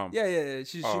yeah. met his mum? Yeah.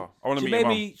 Oh, I want to She meet your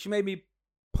made mum. she made me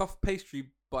puff pastry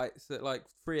bites at like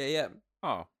 3 a.m.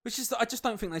 Oh, Which is, I just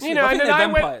don't think they sleep. You know, I and think then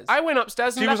they're I vampires. went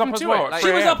upstairs and She was left up them as to well it. at Like,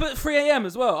 She was 3 up at 3 a.m.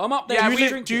 as well. I'm up there. Yeah, do we you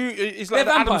drinking. it's like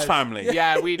They're the Addams vampires. family.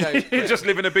 yeah, we don't. You just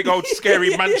live in a big old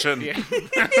scary mansion. Yeah.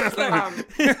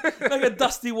 like a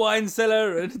dusty wine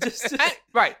cellar and just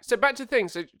Right, so back to the thing.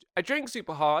 So I drink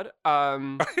super hard,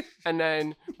 and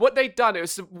then what they'd done, it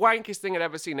was the wankest thing I'd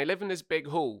ever seen. They live in this big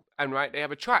hall, and right, they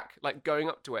have a track like going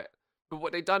up to it. But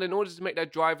what they'd done in order to make their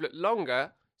drive look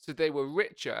longer, so they were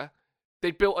richer,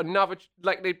 they built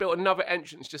another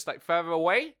entrance just like further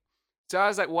away. So I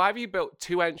was like, why have you built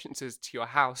 2 entrances to your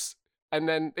house? And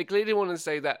then they clearly want to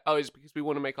say that, oh, it's because we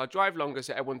want to make our drive longer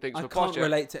so everyone thinks I we're can't posher.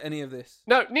 relate to any of this.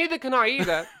 No, neither can I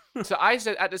either. So I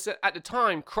said at the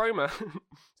time, Cromer, so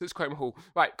it's Cromer Hall,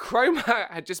 right? Cromer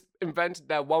had just invented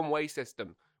their one-way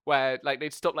system where like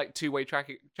they'd stop like two-way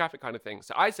traffic kind of thing.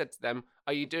 So I said to them,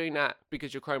 "Are you doing that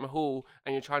because you're Cromer Hall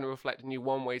and you're trying to reflect a new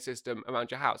one-way system around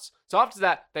your house?" So after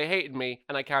that, they hated me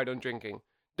and I carried on drinking.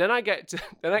 They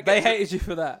Hated you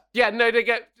for that. Yeah, no, they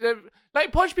get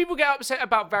like posh people get upset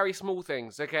about very small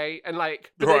things, okay, and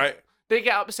like but Right. they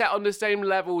get upset on the same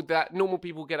level that normal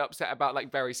people get upset about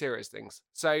like very serious things.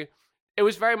 So it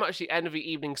was very much the end of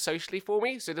the evening socially for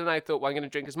me. So then I thought, well, I'm going to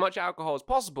drink as much alcohol as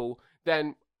possible.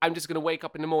 Then I'm just going to wake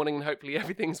up in the morning and hopefully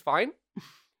everything's fine.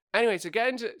 Anyway,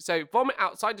 so vomit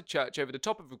outside the church over the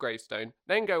top of a gravestone,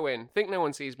 then go in, think no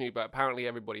one sees me, but apparently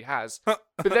everybody has. But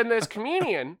then there's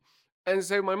communion. And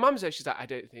so my mum says, she's like, I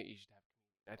don't think you should have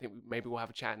communion. I think maybe we'll have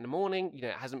a chat in the morning. You know,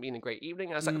 it hasn't been a great evening.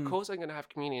 And I was like, of course I'm going to have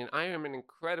communion. I am an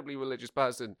incredibly religious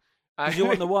person. Did you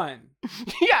want the wine?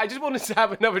 Yeah, I just wanted to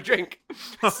have another drink.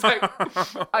 So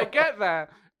I get there,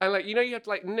 and like, you know, you have to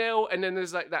like kneel, and then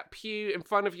there's like that pew in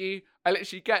front of you. I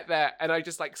literally get there, and I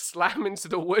just like slam into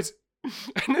the wood.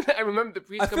 And then I remember the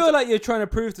priest I comes feel up. like you're trying to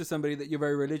prove to somebody that you're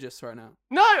very religious right now.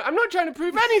 No, I'm not trying to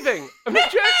prove anything. I'm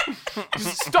not trying.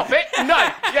 Just stop it.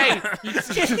 No. Yay. You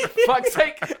just, fuck's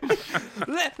sake.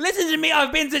 Listen to me,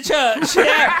 I've been to church.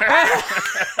 Yeah.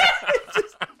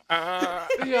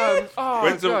 Yeah.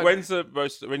 Oh, God. When's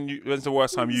the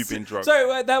worst time you've been drunk?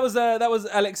 So that was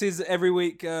Alex's every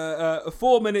week a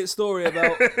 4-minute story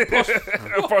about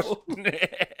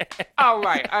Oh,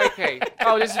 right. Okay.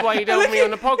 Oh, this is why you don't want me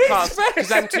on the podcast,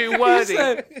 because I'm too wordy.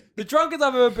 So, the drunkest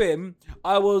I've ever been,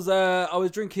 I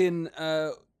was drinking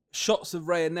shots of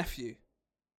Ray and Nephew.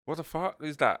 What the fuck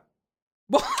is that?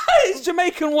 What is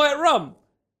Jamaican white rum?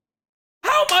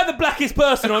 How am I the blackest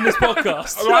person on this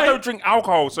podcast? Well, I don't drink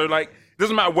alcohol, so like, it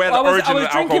doesn't matter where the origin I of was the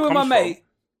alcohol drinking with comes my from. mate,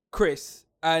 Chris,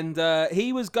 and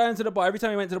he was going to the bar. Every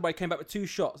time he went to the bar, he came back with 2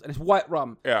 shots, and it's white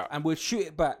rum. Yeah. And we'd shoot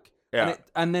it back. Yeah.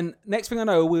 And then next thing I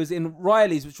know, we was in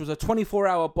Riley's, which was a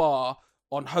 24-hour bar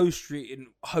on Hoe Street in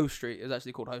Hoe Street. It was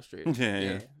actually called Hoe Street. Yeah.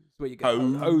 It's where you get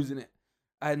hoes in it.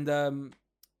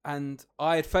 And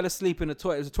I had fell asleep in the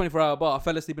toilet. It was a 24-hour bar. I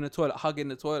fell asleep in the toilet, hugging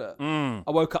the toilet. I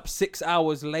woke up 6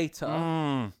 hours later,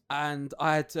 and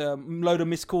I had a load of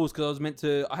missed calls because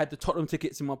I had the Tottenham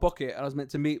tickets in my pocket, and I was meant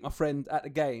to meet my friend at the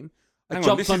game. Hang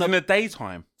on, this is in the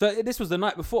daytime. So this was the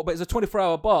night before, but it's a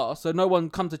 24-hour bar, so no one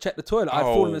come to check the toilet. I'd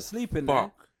fallen asleep in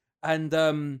there, and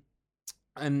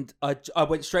I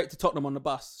went straight to Tottenham on the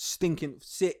bus, stinking,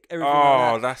 sick, everything. Oh,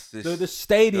 like that. that's this. So the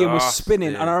stadium was spinning,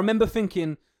 disgusting. and I remember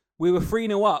thinking we were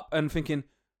 3-0 up, and thinking,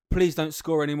 please don't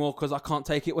score anymore because I can't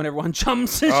take it when everyone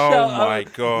jumps and Oh shout my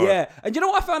out. God. Yeah, and you know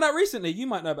what I found out recently? You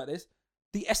might know about this.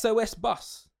 The SOS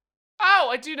bus. Oh,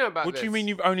 I do know about What this. do you mean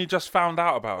you've only just found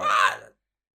out about it?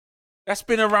 That's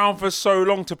been around for so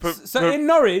long to put. So in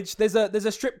Norwich, there's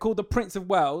a strip called the Prince of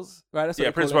Wales, right? That's what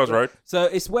they Prince call of it. Wales Road. So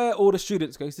it's where all the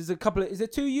students go. So there's a couple of, is there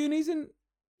 2 unis in?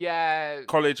 Yeah.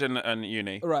 College and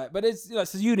uni. Right, but it's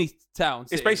it's a uni town. It's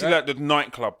city, basically right? like the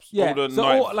nightclubs. yeah, All the so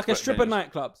night like a strip of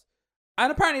venues. nightclubs.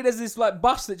 And apparently there's this like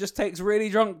bus that just takes really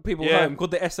drunk people Yeah. home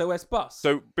called the SOS bus.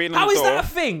 So being on How the is door, that a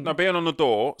thing? No, being on the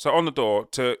door. So on the door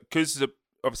because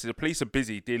obviously the police are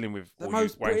busy dealing with The all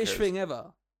most you British wankers. thing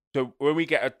ever. So when we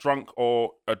get a drunk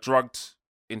or a drugged,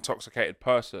 intoxicated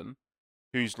person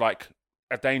who's like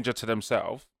a danger to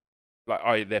themselves,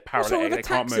 like they're What's wrong paralytic, with a they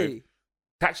can't move. taxi?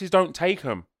 Taxis don't take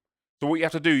them. So what you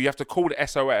have to do, you have to call the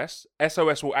SOS.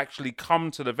 SOS will actually come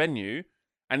to the venue,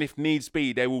 and if needs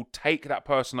be, they will take that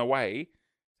person away,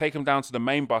 take them down to the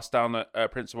main bus down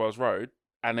at Prince of Wales Road,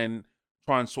 and then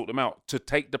try and sort them out to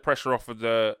take the pressure off of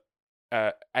the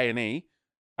A&E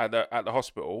at the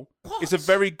hospital. What? It's a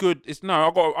very good.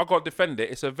 I got to defend it.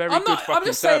 It's a very I'm good not. fucking I'm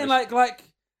just service. saying, like,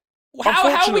 how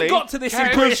we Unfortunately, got to this in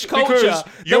because- British culture because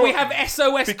that you're- we have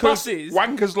SOS because buses.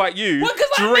 wankers like you Wankers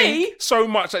like drink me? so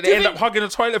much that Do they you end think- up hugging the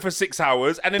toilet for 6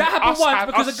 hours, and then That happened us once have,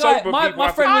 because us a guy, sober my people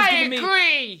have friend was I giving me.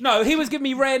 agree. No, he was giving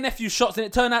me rare nephew shots, and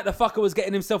it turned out the fucker was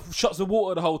getting himself shots of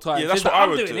water the whole time. Yeah, So that's he's what like, I I'm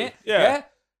would doing do. it. Yeah.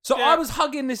 So Yeah. I was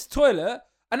hugging this toilet,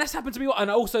 and that's happened to me.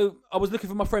 And I was looking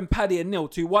for my friend Paddy and Neil,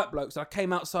 2 white blokes. And I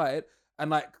came outside,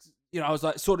 and I was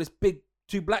like, saw this big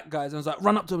 2 black guys, and I was like,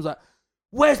 run up to them, I was like,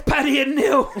 "Where's Paddy and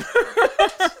Neil?"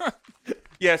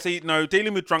 Yeah, see, no,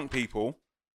 dealing with drunk people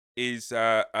is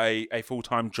a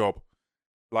full-time job.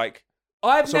 Like,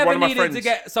 I've So never one of my needed to friends-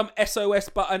 get some SOS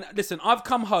button. Listen, I've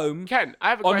come home Ken, I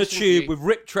have a on the question for tube you. with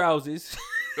ripped trousers.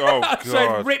 oh so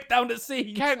god, ripped down the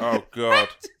seat. Ken, oh god,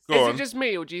 go is on. it just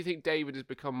me, or do you think David has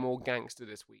become more gangster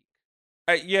this week?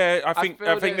 Yeah, I think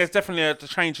feel there's definitely a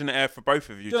change in the air for both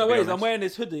of you. Do you know to what be it is? I'm honest. wearing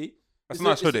this hoodie. That's a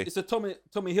nice hoodie. It's a Tommy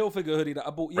Hilfiger hoodie that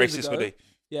I bought years Racist ago. hoodie.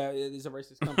 Yeah, it's a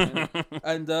racist company.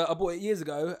 And I bought it years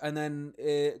ago, and then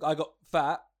I got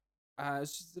fat.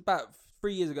 It's just about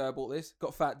 3 years ago I bought this.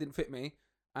 Got fat, didn't fit me.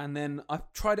 And then I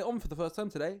tried it on for the first time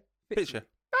today. Fits Picture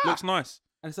me. looks nice.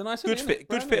 And it's a nice Good hoodie, fit. innit?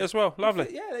 Good Brand fit new. as well. Good Lovely.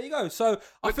 fit. Yeah, there you go. So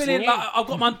I'm Looks feeling new. like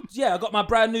I got my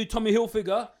brand new Tommy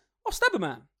Hilfiger. Oh, stab a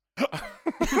man.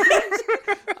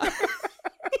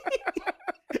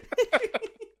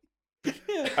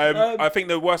 I think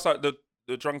the worst, like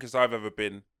the drunkest I've ever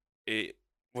been, it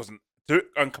wasn't.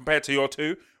 And compared to your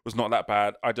 2, was not that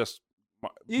bad. I just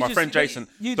my friend Jason.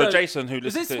 You So don't- Jason, who Is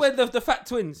listens this to where the fat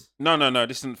twins? No,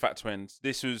 this isn't Fat Twins.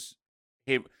 This was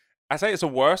him. I say it's the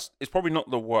worst. It's probably not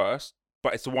the worst,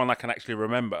 but it's the one I can actually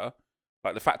remember.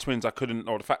 Like the Fat Twins, I couldn't,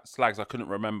 or the Fat Slags, I couldn't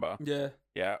remember. Yeah.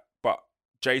 Yeah, but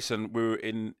Jason, we were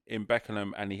in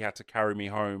Beckenham, and he had to carry me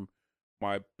home,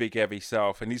 my big heavy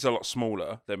self, and he's a lot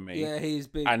smaller than me. Yeah, he's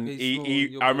big. and he's small,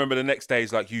 you're I big. remember the next day,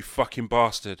 he's like, "You fucking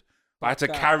bastard." I had to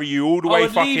Fuck that. carry you all the I way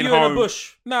would fucking leave you home. in a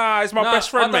bush. Nah, it's my Nah, best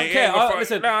friend, I don't mate. care. Yeah,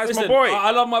 Listen, nah, it's my listen, boy. I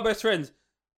love my best friends.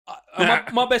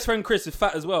 My best friend Chris is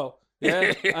fat as well.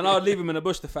 Yeah, and I'd leave him in the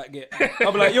bush. The fat git.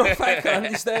 I'll be like, "You're a fat cunt.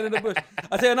 You're staying in the bush."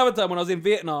 I tell you another time when I was in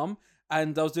Vietnam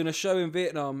and I was doing a show in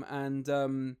Vietnam,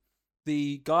 and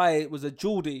the guy was a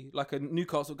Geordie, like a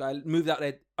Newcastle guy, moved out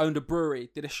there, owned a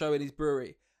brewery, did a show in his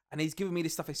brewery, and he's giving me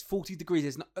this stuff. It's 40 degrees.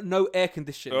 There's no air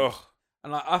conditioning. Ugh.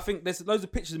 And like, I think there's loads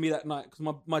of pictures of me that night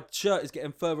because my shirt is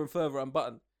getting further and further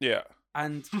unbuttoned. Yeah.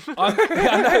 And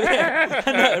I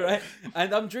know, right?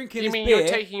 And I'm drinking You this mean beer, you're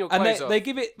taking your and clothes they off?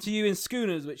 give it to you in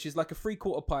schooners, which is like a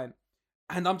 3/4 pint.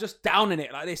 And I'm just downing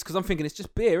it like this because I'm thinking it's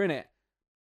just beer, innit?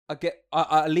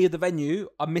 I leave the venue,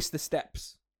 I miss the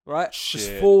steps, right? Just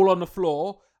Shit. fall on the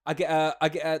floor,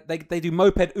 They do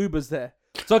moped Ubers there.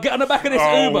 So I get on the back of this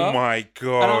Uber. Oh my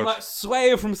god! And I'm like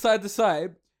swaying from side to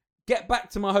side. Get back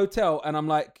to my hotel, and I'm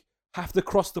like have to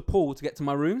cross the pool to get to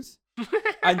my rooms.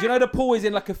 And you know the pool is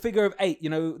in like a figure of 8. You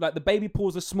know, like the baby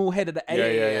pool's a small head of the 8,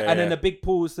 and then the big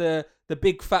pool's the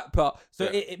big fat part. So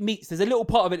it meets. There's a little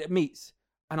part of it that meets.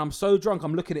 And I'm so drunk,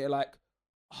 I'm looking at it like,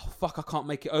 oh fuck, I can't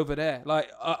make it over there. Like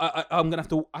I'm gonna have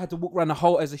to. I had to walk around the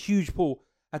whole. There's a huge pool.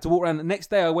 I had to walk around. The next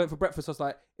day I went for breakfast. I was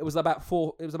like, it was about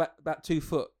 2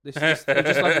 foot. It was just like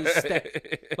a step,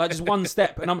 like just one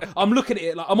step. And I'm looking at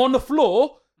it like I'm on the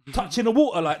floor, touching the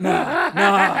water. Like nah.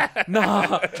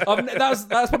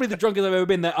 That's probably the drunkest I've ever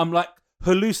been. That I'm like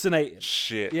hallucinating.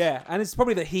 Shit. Yeah, and it's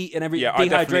probably the heat and Yeah,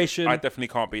 dehydration. I definitely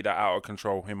can't be that out of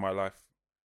control in my life.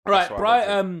 Right, That's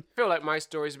Brian. I feel like my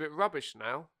story's a bit rubbish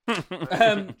now.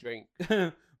 Drink.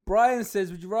 Brian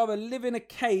says, would you rather live in a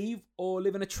cave or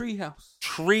live in a treehouse?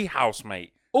 Treehouse,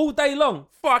 mate. All day long.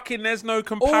 Fucking, there's no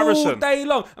comparison. All day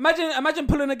long. Imagine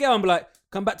pulling a girl and be like,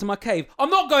 come back to my cave. I'm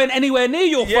not going anywhere near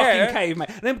your fucking cave, mate.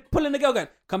 And then pulling a girl going,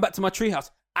 come back to my treehouse.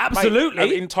 Absolutely.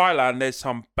 Mate, in Thailand, there's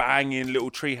some banging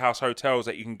little treehouse hotels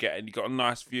that you can get, and you got a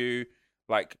nice view.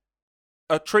 Like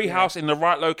a treehouse in the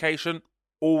right location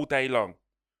all day long.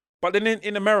 But then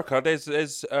in America, there's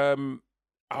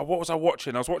what was I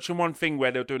watching? I was watching one thing where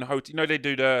they were doing a hotel. You know, they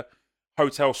do the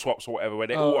hotel swaps or whatever, where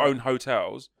they all own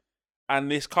hotels.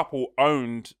 And this couple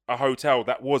owned a hotel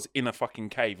that was in a fucking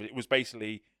cave. It was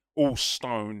basically all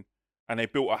stone, and they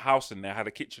built a house in there, had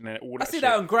a kitchen in it, all that I see shit.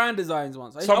 that on Grand Designs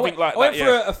once. I went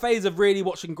through a phase of really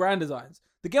watching Grand Designs.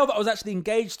 The girl that I was actually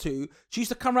engaged to, she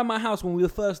used to come around my house when we were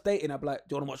first dating. I'd be like,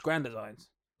 do you want to watch Grand Designs?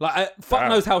 Like, fuck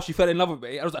knows how she fell in love with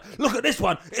me. I was like, look at this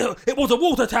one. It was a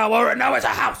water tower and now it's a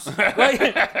house. Like,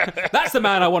 that's the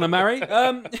man I want to marry.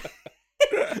 I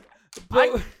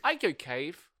go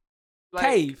cave.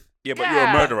 Cave? Yeah, but you're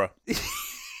a murderer.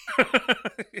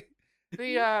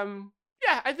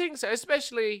 Yeah, I think so.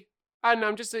 Especially, and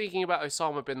I'm just thinking about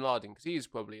Osama bin Laden, because he's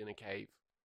probably in a cave.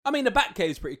 I mean, the Bat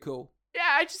Cave's pretty cool. Yeah,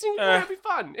 I just think it'd be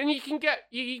fun. And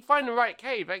you find the right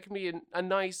cave. That can be a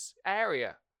nice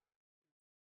area.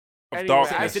 Of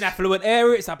darkness. It's an affluent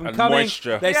area. It's up and coming.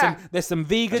 Moisture. There's some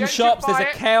vegan shops. There's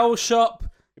a kale shop.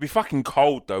 It'd be fucking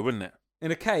cold though, wouldn't it? In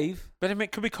a cave. But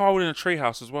it could be cold in a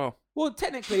treehouse as well. Well,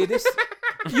 technically, this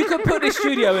you could put this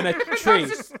studio in a tree.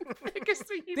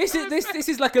 This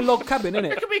is like a log cabin, isn't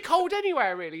it? It could be cold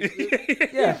anywhere, really.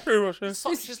 Yeah, pretty much. Yeah.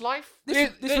 Such is life.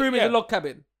 This room is a log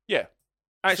cabin. Yeah,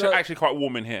 actually quite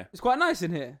warm in here. It's quite nice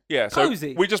in here. Yeah, so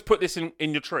cozy. we just put this in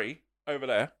your tree over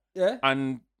there. Yeah,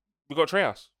 and we got a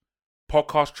treehouse.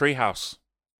 Podcast treehouse.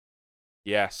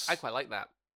 Yes, I quite like that.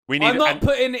 I'm not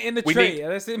putting it in the tree.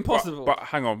 That's impossible. But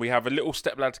hang on, we have a little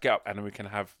step ladder to get up, and then we can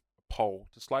have a pole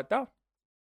to slide down.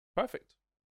 Perfect.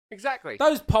 Exactly.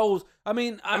 Those poles. I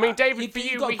mean, David, for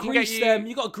you, we can get you.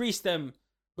 You got to grease them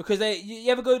because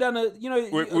you ever go down a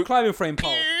climbing frame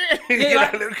pole.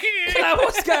 Like,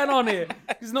 what's going on here?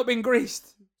 It's not been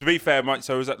greased. To be fair, Mike,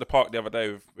 so I was at the park the other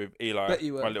day with Eli,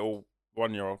 my little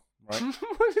 1-year-old. Right? What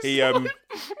does that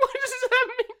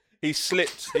mean? He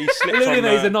slipped. He's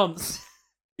a nonce.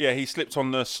 Yeah, he slipped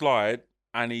on the slide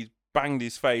and he banged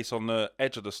his face on the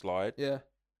edge of the slide. Yeah.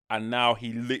 And now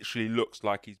he literally looks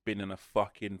like he's been in a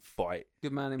fucking fight.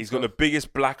 Good man himself. He's got the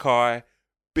biggest black eye,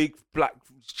 big black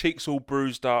cheeks all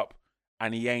bruised up,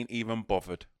 and he ain't even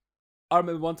bothered. I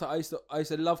remember one time I used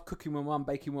to love cooking with my mum,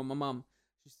 baking with my mum.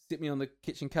 She used to sit me on the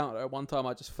kitchen counter. One time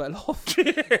I just fell off,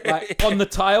 like on the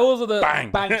tiles or the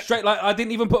bang straight. Like I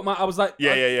didn't even put I was like,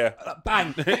 yeah,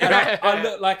 bang. And I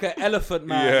looked like an elephant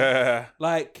man. Yeah.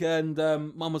 Like, and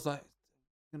mum was like,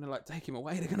 gonna like take him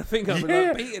away. They're gonna think I'm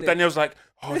like, beating him. Daniel's like,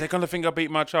 oh, they're gonna think I beat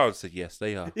my child. I said, yes,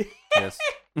 they are. Yes.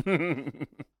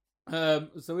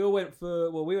 So we went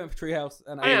for Treehouse,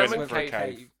 and I went for a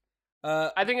cave.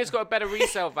 I think it's got a better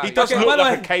resale value. He does look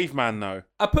like a caveman, though.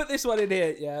 I put this one in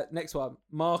here. Yeah, next one,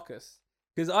 Marcus.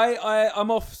 Because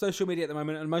I'm off social media at the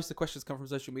moment, and most of the questions come from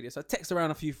social media. So I text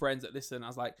around a few friends that listen. I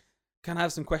was like, can I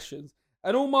have some questions?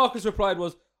 And all Marcus replied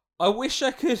was, I wish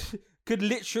I could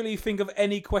literally think of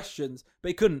any questions, but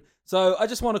he couldn't. So I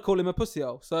just want to call him a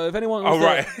pussyhole. So if anyone wants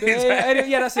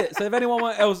yeah, that's it. So if anyone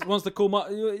else wants to call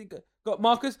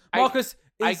Marcus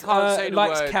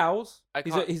likes cows.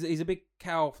 He's a big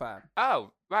cow fan.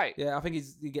 Oh, right. Yeah, I think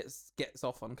he gets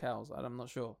off on cows. I'm not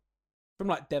sure. From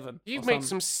like Devon. You've made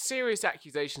some serious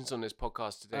accusations on this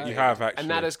podcast today. You have actually,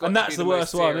 and that has got and to that's be the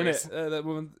worst one, isn't serious. it? That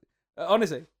woman.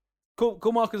 Honestly, call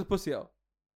Marcus a pussyhole.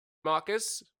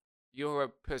 Marcus, you're a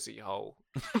pussy hole.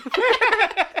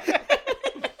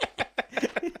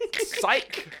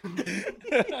 Psych.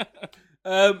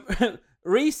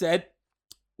 Ree said,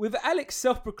 with Alex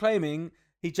self-proclaiming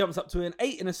he jumps up to an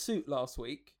 8 in a suit last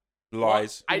week.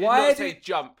 Lies. I did Why not say did-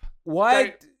 jump.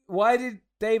 Why did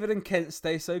David and Kent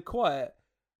stay so quiet?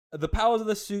 The powers of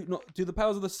the suit do the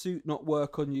powers of the suit not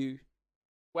work on you?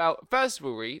 Well, first of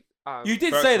all, Reed, You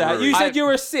did First say of that. all, You said I- you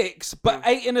were a 6, but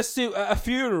 8 in a suit at a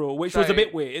funeral, which was a So-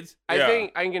 bit weird. I Yeah.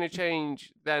 think I'm going to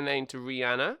change their name to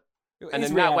Rihanna. It And is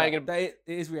then that way Rihanna. I'm gonna- It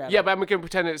is Rihanna. Yeah, but I'm going to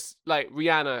pretend it's like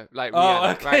Rihanna. Like Oh,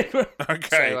 Rihanna, okay. right?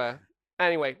 Okay. So,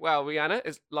 anyway, well, Rihanna,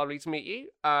 it's lovely to meet you.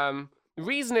 The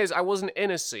reason is I wasn't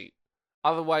in a suit.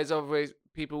 Otherwise,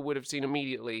 people would have seen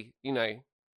immediately, you know,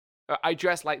 I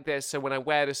dress like this, so when I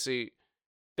wear the suit,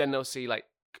 then they'll see, like,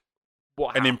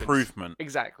 what An happens. improvement.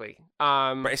 Exactly.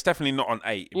 But it's definitely not on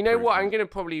 8. You know what? I'm improvement. going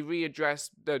to probably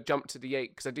readdress the jump to the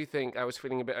 8 because I do think I was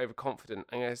feeling a bit overconfident.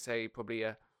 I'm going to say probably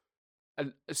a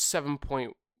 7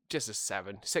 point, just a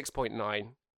 7,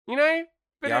 6.9. You know?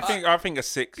 But Yeah, it's- I think a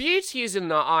 6. beauty is in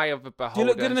the eye of the beholder. Do you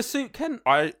look good in a suit, Kent?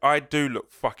 I do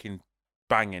look fucking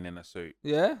banging in a suit.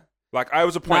 Yeah. Like I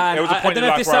was a point. Man, there was a I point don't in know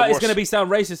if life this where I is was. going to be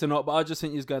sound racist or not, but I just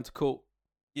think he was going to court.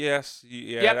 Yes.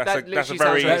 Yeah. Yep, that's that a literally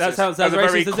very. sounds racist. That sounds That's a very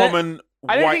racist, doesn't it? common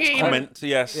I don't white think it even- comment.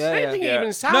 Yes. Yeah, I don't think yeah. it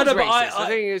even sounds No, but racist. I I-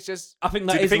 think it's just. I think See,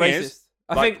 that the is thing racist. is,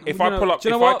 I like, think if you I know, pull up, do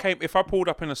you if know I what? came, if I pulled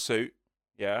up in a suit,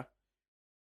 yeah,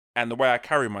 and the way I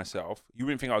carry myself, you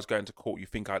wouldn't think I was going to court. You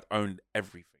think I'd owned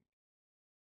everything.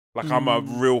 Like I'm a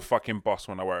real fucking boss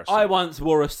when I wear a suit. I once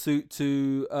wore a suit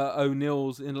to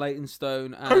O'Neill's in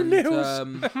Leytonstone, and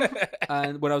O'Neill's.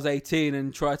 and when I was 18,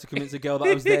 and tried to convince a girl that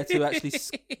I was there to actually,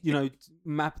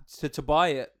 map to buy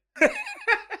it.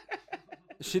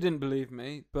 She didn't believe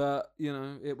me, but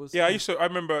it was. Yeah, I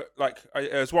remember, like,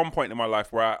 there was one point in my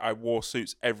life where I wore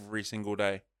suits every single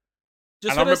day.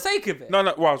 just and for I the sake of it. No,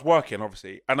 well, I was working,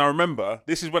 obviously. And I remember,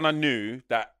 this is when I knew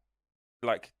that,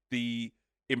 like, the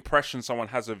impression someone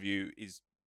has of you is,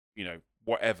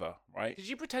 whatever, right? Did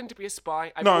you pretend to be a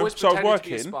spy? I've No, always so I was pretended to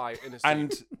be a working, spy in a suit.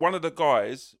 And one of the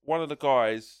guys,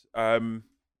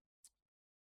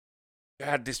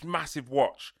 had this massive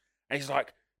watch. And he's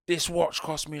like, this watch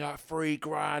cost me like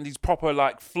 $3,000. He's proper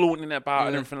like flaunting it about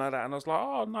and Yeah. everything like that. And I was like,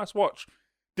 oh, nice watch.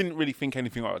 Didn't really think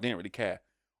anything of it. Didn't really care.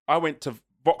 I went to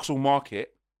Vauxhall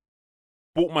Market,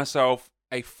 bought myself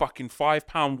a fucking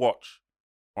 £5 watch,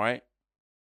 right?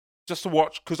 Just to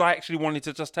watch, because I actually wanted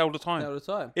to just tell the time. all the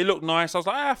time. It looked nice. I was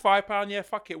like, £5, yeah,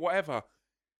 fuck it, whatever.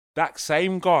 That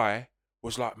same guy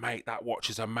was like, mate, that watch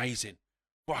is amazing.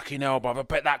 Fucking hell, bruv, I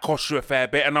bet that cost you a fair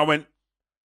bit. And I went,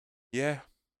 yeah.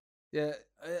 Yeah.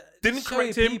 Didn't show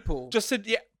correct him. people. Just said,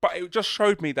 yeah. But it just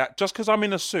showed me that just because I'm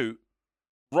in a suit,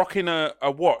 rocking a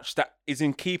watch that is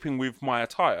in keeping with my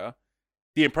attire,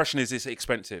 the impression is it's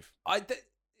expensive.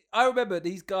 I remember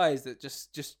these guys that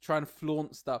just try and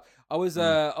flaunt stuff. I was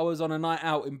on a night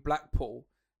out in Blackpool,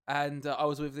 and I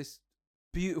was with this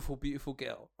beautiful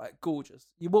girl, like gorgeous.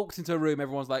 You walked into a room,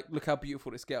 everyone's like, "Look how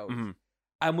beautiful this girl is,"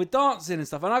 and we're dancing and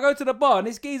stuff. And I go to the bar, and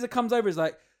this geezer comes over, is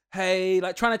like, "Hey,"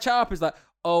 like trying to chat up, is like,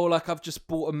 "Oh, like I've just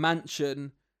bought a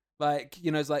mansion, like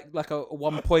it's like a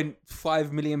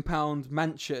 £1.5 million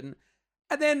mansion."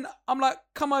 And then I'm like,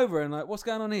 "Come over," and like, "What's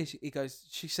going on here?"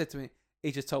 She said to me,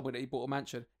 he just told me that he bought a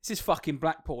mansion. This is fucking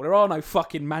Blackpool. There are no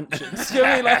fucking mansions. You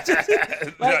know what I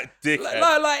mean? Like,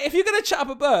 Dickhead. like, if you're gonna chat up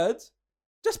a bird,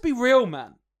 just be real,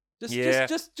 man. Just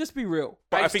be real.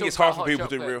 But I think still it's hard buy for people to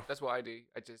do chocolate. real. That's what I do.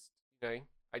 I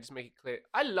just make it clear.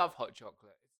 I love hot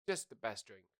chocolate. It's just the best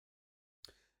drink.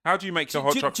 How do you make your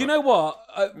hot chocolate? Do you know what?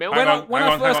 Milk. When Hang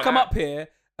I on, first hang on. come up here,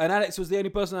 and Alex was the only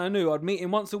person I knew, I'd meet him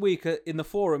once a week in the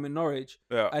Forum in Norwich,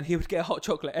 Yeah. and he would get hot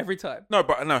chocolate every time. No,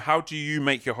 but no. How do you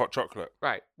make your hot chocolate?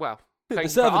 Right. Well, The thank you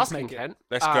for servants asking, make it. Kent.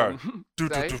 Let's go.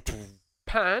 So,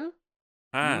 pan,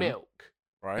 And, milk.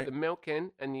 Put right? the milk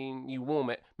in, and you warm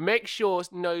it. Make sure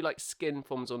no like skin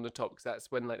forms on the top, because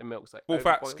that's when like the milk's like Full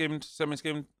fat, overboiled. skimmed,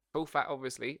 semi-skimmed. Full fat,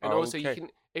 obviously, and Oh, also you okay. can,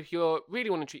 if you really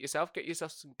want to treat yourself, get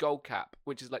yourself some Gold Cap,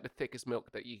 which is like the thickest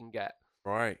milk that you can get.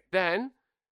 Right. Then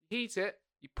heat it,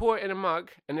 you pour it in a mug,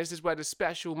 and this is where the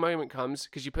special moment comes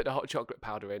because you put the hot chocolate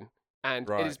powder in. And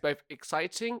it is Right. both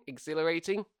exciting,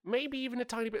 exhilarating, maybe even a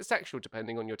tiny bit sexual,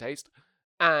 depending on your taste.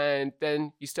 And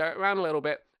then you stir it around a little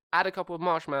bit, add a couple of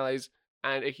marshmallows,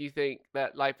 and if you think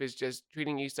that life is just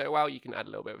treating you so well, you can add a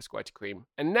little bit of squirty cream.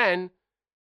 And then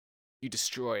you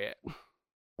destroy it.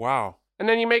 Wow. And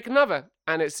then you make another,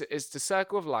 and it's the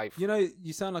circle of life. You know,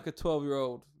 you sound like a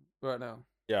 12-year-old right now.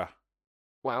 Yeah.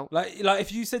 Well, Like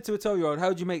if you said to a 12-year-old, how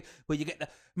would you make? Well, you get the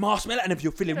marshmallow, and if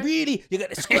you're feeling really, you get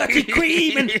the squirty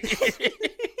cream. And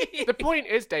the point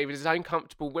is, David, is I'm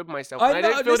comfortable with myself. I And I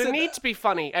don't know, feel the listen, need to be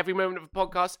funny every moment of a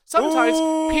podcast. Sometimes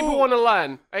Ooh. people want to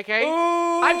learn, okay?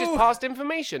 Ooh. I've just passed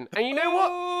information. And you know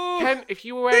what? Ken, if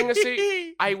you were wearing a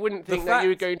suit, I wouldn't think that you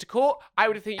were going to court. I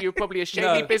would think you were probably a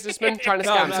shady businessman trying to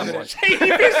scam someone. Shady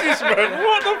businessman.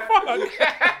 What the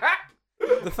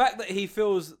fuck? The fact that he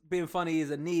feels being funny is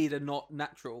a need and not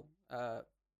natural.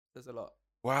 There's a lot.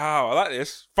 Wow, I like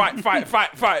this. Fight.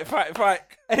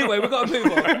 Anyway, we've got to move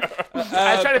on.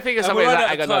 I was trying to think of something we're that running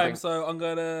I out got of time, nothing. so I'm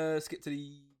going to skip to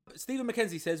the... Stephen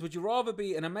McKenzie says, would you rather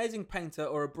be an amazing painter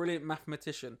or a brilliant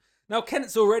mathematician? Now,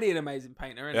 Kent's already an amazing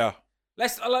painter, isn't Yeah. he?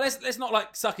 Let's not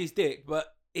like suck his dick, but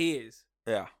he is.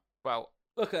 Yeah. Well,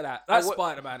 Look at that. That's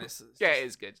Spider-Man. yeah, it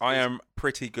is good. I am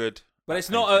pretty good. But it's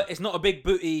not a big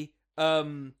booty.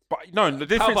 But no, the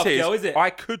difference Powerpuff Girl, is it? I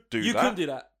could do You that. couldn't do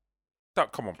that. No,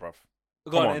 come on, bruv.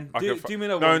 Go Come on, on. then. Do me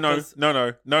another No, one. no. 'cause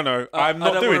I'm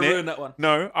not I don't doing wanna it. ruin that one.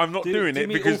 No, I'm not doing do it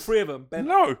me because all three of them, Ben.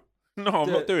 no, I'm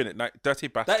Do not it. doing it. No, dirty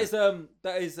bastard.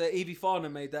 That is Evie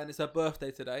Farnham made that, and it's her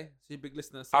birthday today. She's a big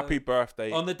listener. So Happy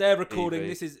birthday. on the day of recording,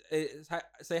 Evie.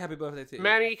 say happy birthday to you.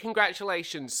 Many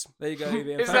congratulations. There you go,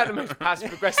 Evie. Isn't that the most passive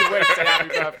progressive way to say happy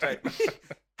birthday?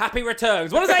 Happy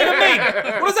returns. What does that even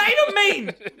mean? What does that even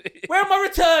mean? Where am I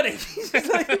returning?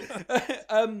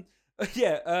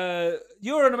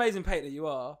 You're an amazing painter. You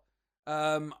are.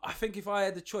 I think if I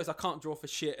had the choice, I can't draw for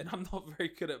shit, and I'm not very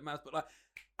good at maths. But like,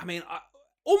 I mean,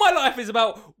 all my life is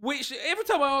about which. Every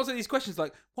time I answer these questions,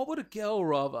 like, what would a girl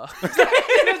rather?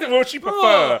 What would she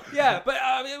prefer? Yeah, but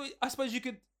I suppose you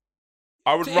could.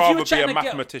 I would if you were rather be chatting a a girl-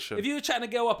 mathematician. If you were chatting a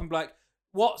girl up and be like,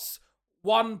 what's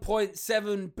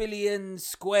 1.7 billion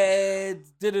squared,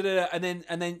 and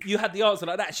then you had the answer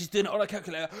like that. She's doing it on a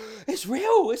calculator. It's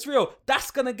real. That's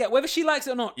gonna get whether she likes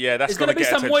it or not. Yeah, that's there's gonna be get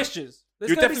some attention. moistures.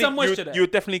 There's gonna be some moisture there. You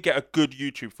would definitely get a good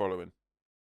YouTube following.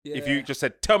 Yeah. If you just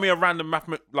said, tell me a random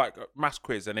maths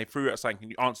quiz, and they threw it at something and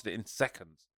you answered it in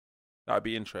seconds. That would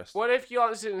be interesting. What if you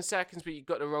answered it in seconds, but you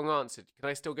got the wrong answer? Can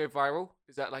I still go viral?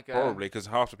 Is that like a... Probably, because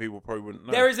half the people probably wouldn't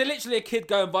know. There is literally a kid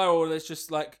going viral that's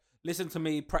just like, listen to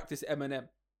me practice Eminem.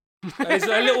 It's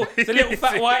a little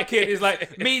fat white kid. Is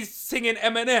like me singing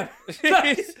Eminem.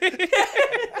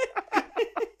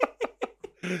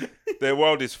 Their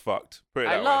world is fucked. Put it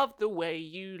I that love the way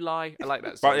you lie. I like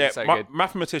that song. But yeah, It's so good.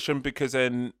 mathematician, because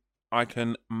then I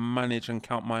can manage and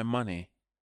count my money.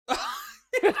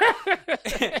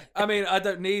 I mean, I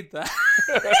don't need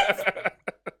that.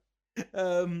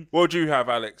 What would you have,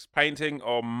 Alex? Painting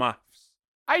or maths?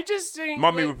 I just think...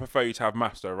 Mummy like, would prefer you to have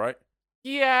maths, though, right?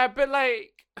 Yeah, but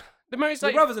like... The most Your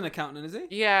like... brother's an accountant, is he?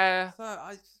 Yeah. So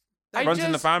I Runs in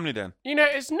the just- family, then. You know,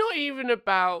 it's not even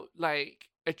about like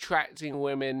attracting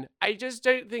women. I just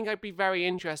don't think I'd be very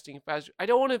interesting if I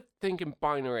don't want to think in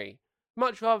binary.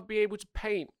 Much rather be able to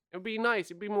paint. It'd be nice.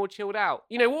 It'd be more chilled out.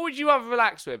 You know, what would you rather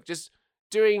relax with? Just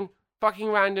doing fucking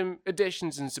random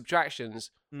additions and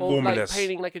subtractions, or like Formulas.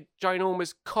 painting like a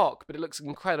ginormous cock, but it looks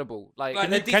incredible. Like,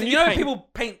 Can you you know paint? people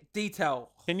paint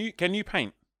detail. Can you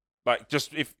paint? Like,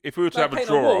 just if we were to Like have a paint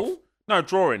a draw off. wall? No,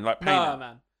 drawing, like painting. No,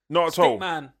 man. Not at Stick all.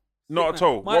 man. Not Stick at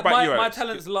all. man. What about you, My Alex?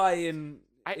 talents lie in.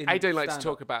 I don't like to stand-up.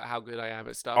 talk about how good I am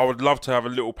at stuff. I would love to have a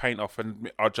little paint off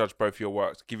and I'll judge both your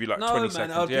works. Give you like No, 20 man.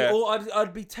 seconds.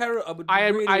 I'd be terrible. I would. Be I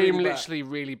am. Really, I really am bad. literally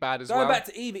really bad as Going well. back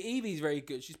to Evie. Evie's very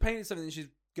good. She's painted something that she's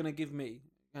gonna give me,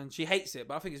 and she hates it,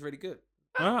 but I think it's really good.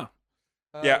 Ah.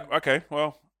 Yeah, okay.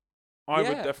 Well, I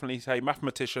would yeah. definitely say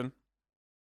mathematician.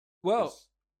 Well, 'cause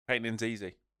painting's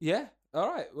easy. yeah. All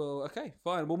right. Well, okay,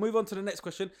 fine. We'll move on to the next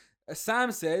question.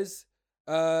 Sam says,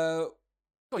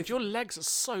 God, your legs are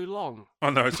so long. I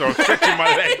know, so I'm stretching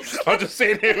my legs. I'm just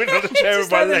sitting here with the chair with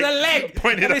just my like there's legs. a leg,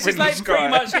 pointing and up it's in just the like sky. pretty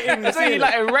much hitting the I think you ceiling.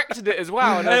 like erected it as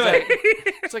well. And I was Anyway.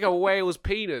 like, it's like a whale's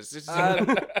penis. It's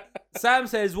Sam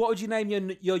says, "What would you name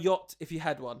your yacht if you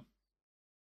had one?"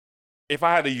 If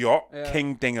I had a yacht, Yeah.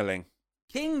 King Dingaling.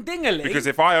 King Dingaling. Because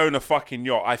if I own a fucking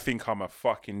yacht, I think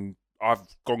I've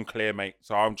gone clear, mate.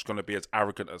 So I'm just going to be as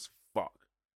arrogant as fuck.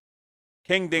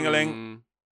 King Dingaling.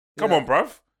 Come Yeah. on,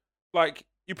 bruv. Like,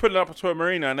 you put it up to a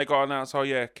marina and they got announced, oh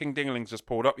yeah, King Dingaling's just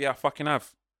pulled up. Yeah, I fucking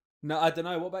have. No, I don't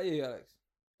know. What about you, Alex?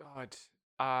 God.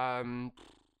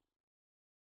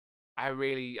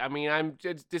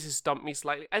 This has stumped me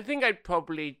slightly. I think I'd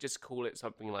probably just call it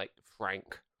something like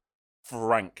Frank.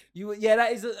 Frank. That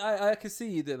is. I can see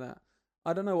you doing that.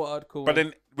 I don't know what I'd call. But it.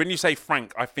 then when you say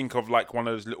Frank, I think of like one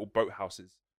of those little boathouses.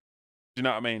 Do you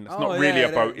know what I mean? It's Oh, not really yeah,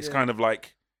 a boat. yeah, It's yeah. kind of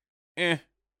like,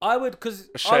 I would, because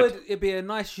A shed. it'd be a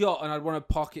nice yacht, and I'd want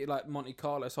to park it like Monte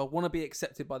Carlo. So I want to be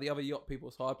accepted by the other yacht people.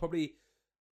 So I'd probably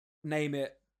name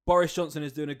it Boris Johnson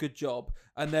is doing a good job,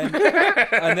 and then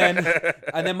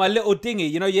and then my little dinghy.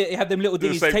 You know, you have them little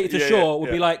dinghies same- take you to yeah, shore. yeah,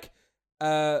 Would be yeah.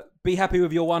 like, be happy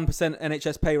with your 1%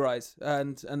 NHS pay rise,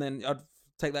 and then I'd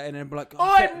take that in and be like, Oh,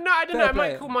 I don't know. I fair might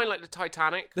play. call mine like the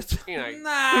Titanic. You know.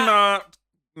 Nah. nah.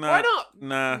 Why not?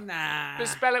 Nah. Nah. But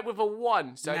spell it with a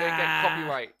 1 so I don't get Nah.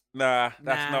 copyright. Nah,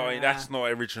 that's Nah.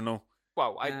 not original.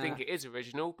 Well, I Nah. think it is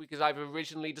original because I've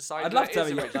originally decided I'd love that to it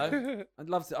have a is yacht original. though. I'd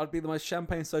love to. I'd be the most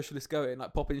champagne socialist going,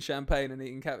 like popping champagne and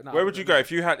eating no, Where would you go if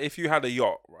you had a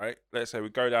yacht, right? Let's say we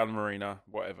go down the marina,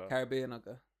 whatever, Caribbean? I'd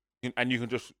go. and you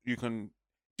can.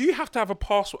 Do you have to have a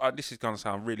passport? This is gonna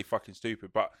sound really fucking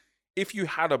stupid, but if you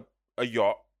had a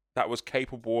yacht that was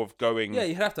capable of going, Yeah,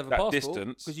 you'd have to have a that passport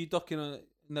distance. because you dock in a.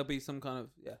 And there'll be some kind of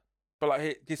but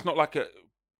like it's not like a,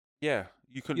 yeah,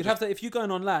 you could. You'd have to if you're going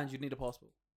on land, you'd need a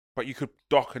passport. but you could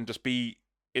dock and just be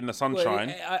in the sunshine.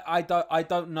 Well, I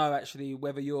don't know actually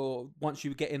whether you're once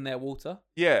you get in their water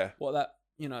Yeah, what that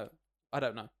I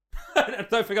don't know. I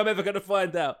don't think I'm ever going to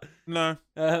find out. no,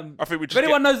 I think we If just.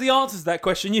 anyone knows the answers to that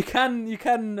question, you can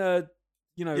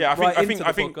Yeah, write I into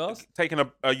the think podcast. taking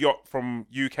a yacht from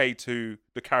UK to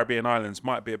the Caribbean islands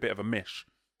might be a bit of a mish.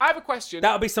 I have a question.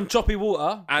 That'll be some choppy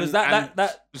water because And-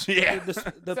 that yeah. the So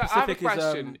Pacific I have a is.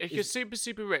 question. If you're is- super,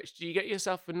 super rich, do you get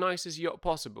yourself the nicest yacht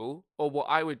possible? Or what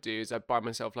I would do is I'd buy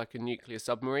myself like a nuclear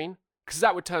submarine. Because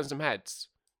that would turn some heads.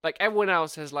 Like everyone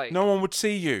else has like... No one would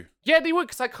see you. Yeah, they would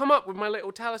because I come up with my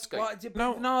little telescope.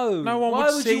 No, no one Why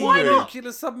would would see you want you. a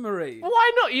nuclear submarine?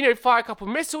 Why not? Fire a couple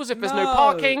missiles if there's no No.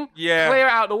 parking. Yeah. Clear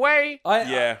it out of the way.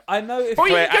 Yeah. I know if Or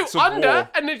you Declare can acts go of under war.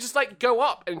 and then just like go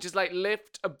up and just like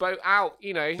lift a boat out,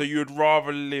 So you'd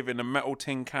rather live in a metal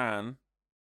tin can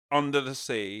under the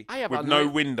sea I have with under- no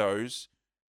windows,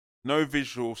 no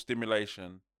visual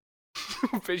stimulation.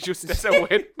 Visual, that's a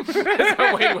win. That's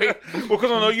a win-win. Well, because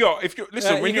on a yacht, if you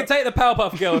listen, you when can take the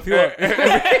Powerpuff Girl if you want.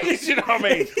 you know what I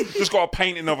mean? Just got a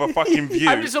painting of a fucking view.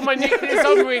 I'm just on my nuclear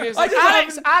submarine. It's like,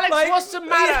 Alex, what's the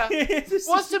matter?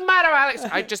 What's the matter, Alex?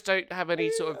 I just don't have any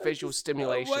sort of visual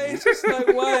stimulation. Way, it's just no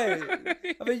way.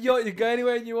 I mean, you go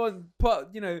anywhere you want,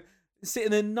 but sit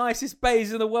in the nicest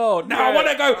bays in the world. Now I Yeah. want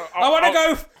to go. I want to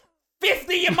go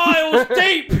 50 miles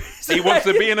deep. He wants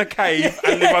to be in a cave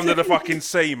and live under the fucking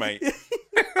sea, mate. I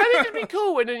think it'd be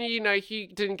cool. And then, if you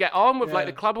didn't get on with like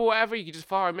Yeah. the club or whatever, you could just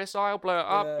fire a missile, blow it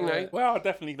up, Yeah. Well, I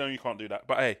definitely know you can't do that,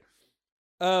 but hey.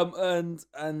 And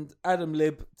Adam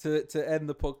Lib to end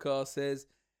the podcast says,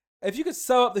 if you could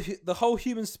sew up the whole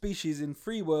human species in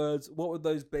 3 words, what would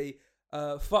those be?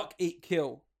 Fuck, eat,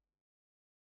 kill.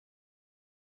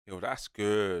 Yo, that's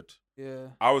good. Yeah.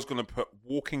 I was gonna put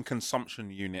walking consumption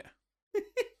unit.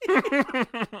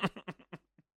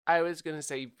 I was going to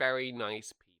say very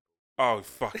nice people. Oh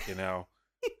fucking hell!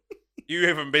 You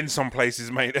haven't been some places,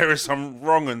 mate. There are some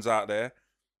wrong uns out there.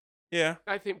 Yeah.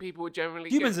 I think people would generally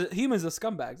Humans are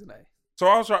scumbags, aren't they? So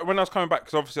I was right when I was coming back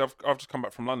because obviously I've just come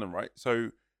back from London, right? So I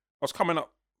was coming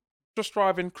up, just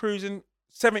driving, cruising,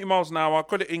 70 miles an hour.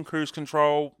 Got it in cruise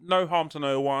control. No harm to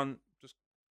no one. Just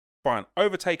fine.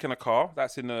 Overtaking a car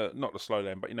that's in the not the slow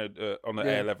lane, but on the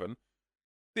Yeah. A11.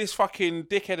 This fucking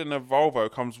dickhead in a Volvo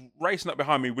comes racing up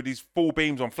behind me with his full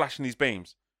beams on, flashing his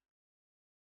beams.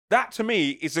 That to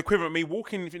me is equivalent to me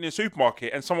walking in a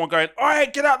supermarket and someone going, "All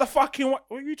right, get out the fucking way."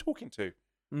 What are you talking to?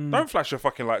 Don't flash your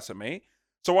fucking lights at me.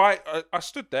 So I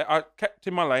stood there. I kept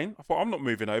in my lane. I thought, I'm not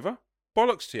moving over.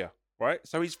 Bollocks to you, right?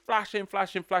 So he's flashing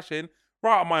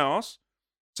right on my ass.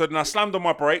 So then I slammed on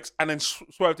my brakes and then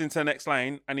swerved into the next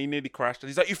lane and he nearly crashed. And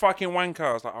he's like, "You fucking wanker."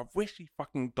 I was like, I wish he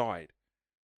fucking died.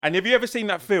 And have you ever seen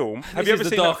that film? Have you ever is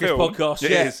the seen that darkest film? podcast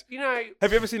It yet. is. Get... Have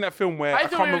you ever seen that film where I I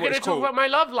can't thought we were remember what going to it's talk called? about my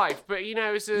love life, but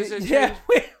it's Yeah.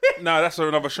 No, that's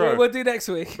another show. We'll do next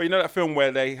week. But you know that film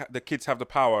where the kids have the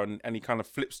power and he kind of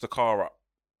flips the car up?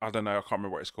 I don't know. I can't remember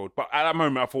what it's called. But at that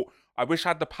moment, I thought, I wish I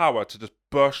had the power to just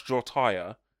burst your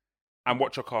tyre and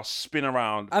watch your car spin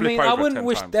around. I flip mean, I over wouldn't 10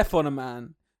 wish times. death on a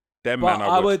man, Them, but man,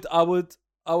 I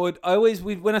would. I always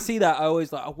when I see that, I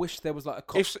always I wish there was like a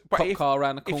cop, But car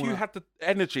around the If corner. you had the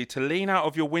energy to lean out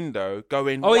of your window,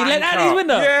 going, Oh, he let out "Wanker." his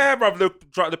window? Yeah,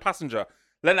 bruv, the passenger.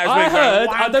 Let out his I window, heard,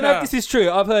 going, I don't know if "Wanker." this is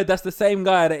true. I've heard that's the same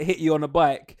guy that hit you on a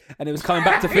bike and he was coming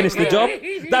back to finish the job.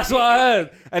 That's what I heard.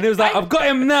 And he was like, I've got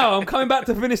him now. I'm coming back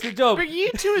to finish the job. But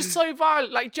you two are so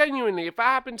violent. Like, genuinely, if that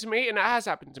happened to me, and it has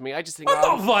happened to me, I just think, I'm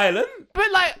not violent. But,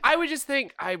 like, I would just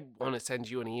think, I want to send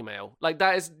you an email. Like,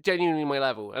 that is genuinely my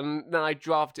level. And then I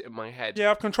draft it in my head. Yeah,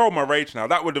 I've controlled my rage now.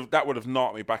 That would have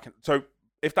knocked me back. So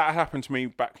if that happened to me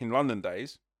back in London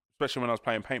days, especially when I was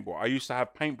playing paintball, I used to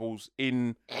have paintballs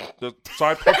in the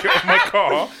side pocket of my car.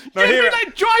 No, Give here me it-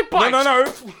 like dry no,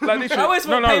 bites. no. Like I literally, always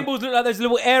thought paintballs look like those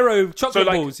little aero chocolate So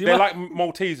like balls. You they're know? like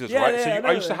Maltesers, Yeah, right? yeah, So I I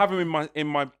know used to that. have them in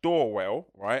my door well,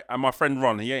 right? And my friend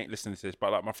Ron, he ain't listening to this,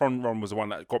 but like my friend Ron was the one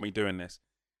that got me doing this.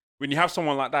 When you have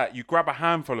someone like that, you grab a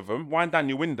handful of them, wind down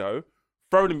your window,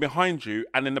 throw them behind you,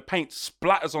 and then the paint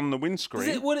splatters on the windscreen.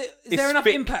 Is It's there enough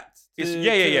thick. impact?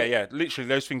 Yeah. Literally,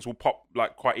 those things will pop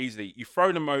like quite easily. You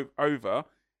throw them over,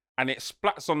 and it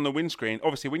splats on the windscreen.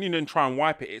 Obviously, when you then try and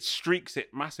wipe it, it streaks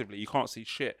it massively. You can't see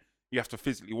shit. You have to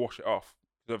physically wash it off.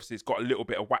 Because obviously, it's got a little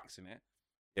bit of wax in it.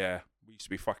 Yeah, we used to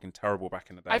be fucking terrible back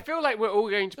in the day. I feel like we're all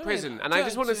going to prison, and I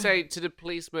just want to say to the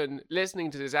policeman listening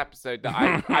to this episode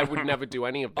that I would never do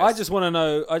any of this. I just want to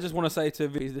know. I just want to say to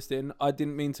V's listening, I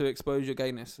didn't mean to expose your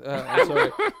gayness. I'm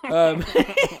sorry. And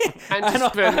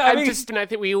I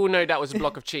think we all know that was a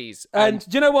block of cheese. And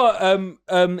do you know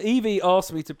what? Evie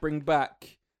asked me to bring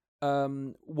back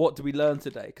what do we learn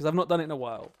today? Because I've not done it in a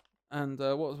while. And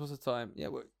what was the time?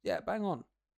 Yeah, bang on.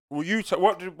 Well,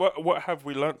 what have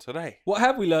we learnt today? What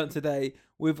have we learnt today?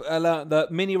 We've learnt that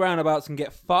mini roundabouts can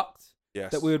get fucked.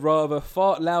 Yes. That we would rather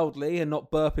fart loudly and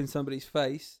not burp in somebody's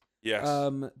face. Yes.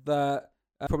 That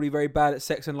probably very bad at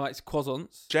sex and likes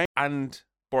croissants. Jane and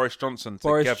Boris Johnson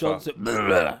Boris together. Johnson.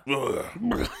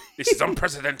 This is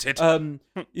unprecedented.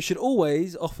 You should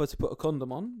always offer to put a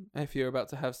condom on if you're about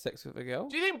to have sex with a girl.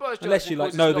 Do you think Boris Johnson Unless you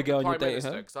like know the girl and you're dating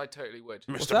her? Because I totally would.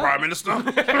 Mr. Prime Minister.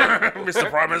 Mr.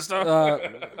 Prime Minister.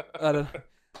 I don't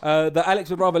know. That Alex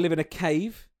would rather live in a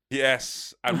cave.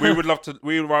 Yes, and we would love to.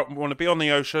 We would want to be on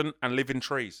the ocean and live in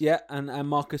trees. Yeah, and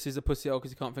Marcus is a pussy hole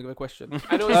because he can't think of a question.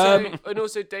 And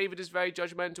also, David is very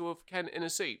judgmental of Kent in a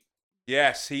suit.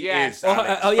 Yes, he Yes. is.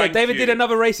 Alex. Yeah, Thank David you. did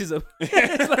another racism.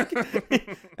 It's like,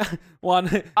 one.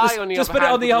 I, on the just other put it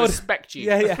hand, on the would old. respect you.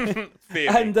 Yeah.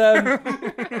 Fear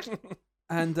me.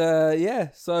 And yeah.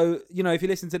 So if you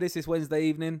listen to this Wednesday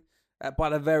evening, by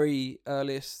the very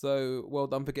earliest. So well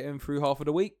done for getting through half of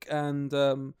the week. And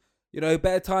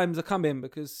better times are coming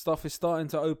because stuff is starting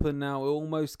to open now. We're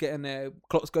almost getting there.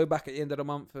 Clocks go back at the end of the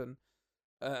month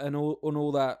and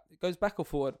all that. It goes back or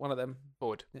forward? One of them.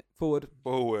 Forward. Yeah, forward.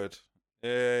 Forward.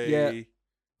 Yay. Yeah.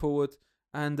 Forward.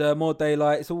 And more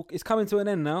daylight. It's coming to an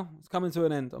end now. It's coming to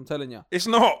an end. I'm telling you. It's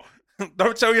not.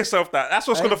 Don't tell yourself that. That's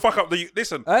what's going to fuck up the...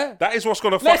 Listen, that is what's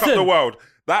going to fuck up the world.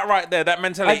 That right there, that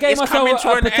mentality. I gave it's coming myself to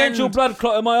a an potential end. blood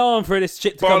clot in my arm for this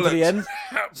shit to come to the end.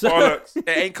 So, Bollocks. It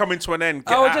ain't coming to an end.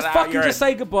 Get oh, out just of fucking your just head.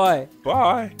 say goodbye.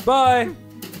 Bye. Bye.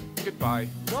 Goodbye.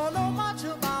 Don't know much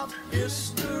about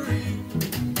history.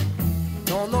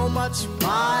 Don't know much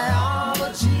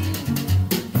biology.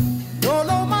 Don't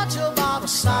know much about a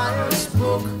science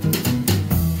book.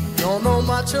 Don't know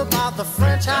much about the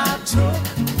French I took.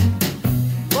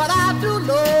 But I do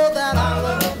know that I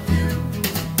love you.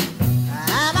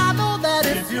 And I know that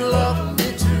if you love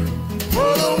me too,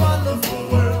 what a wonderful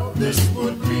world this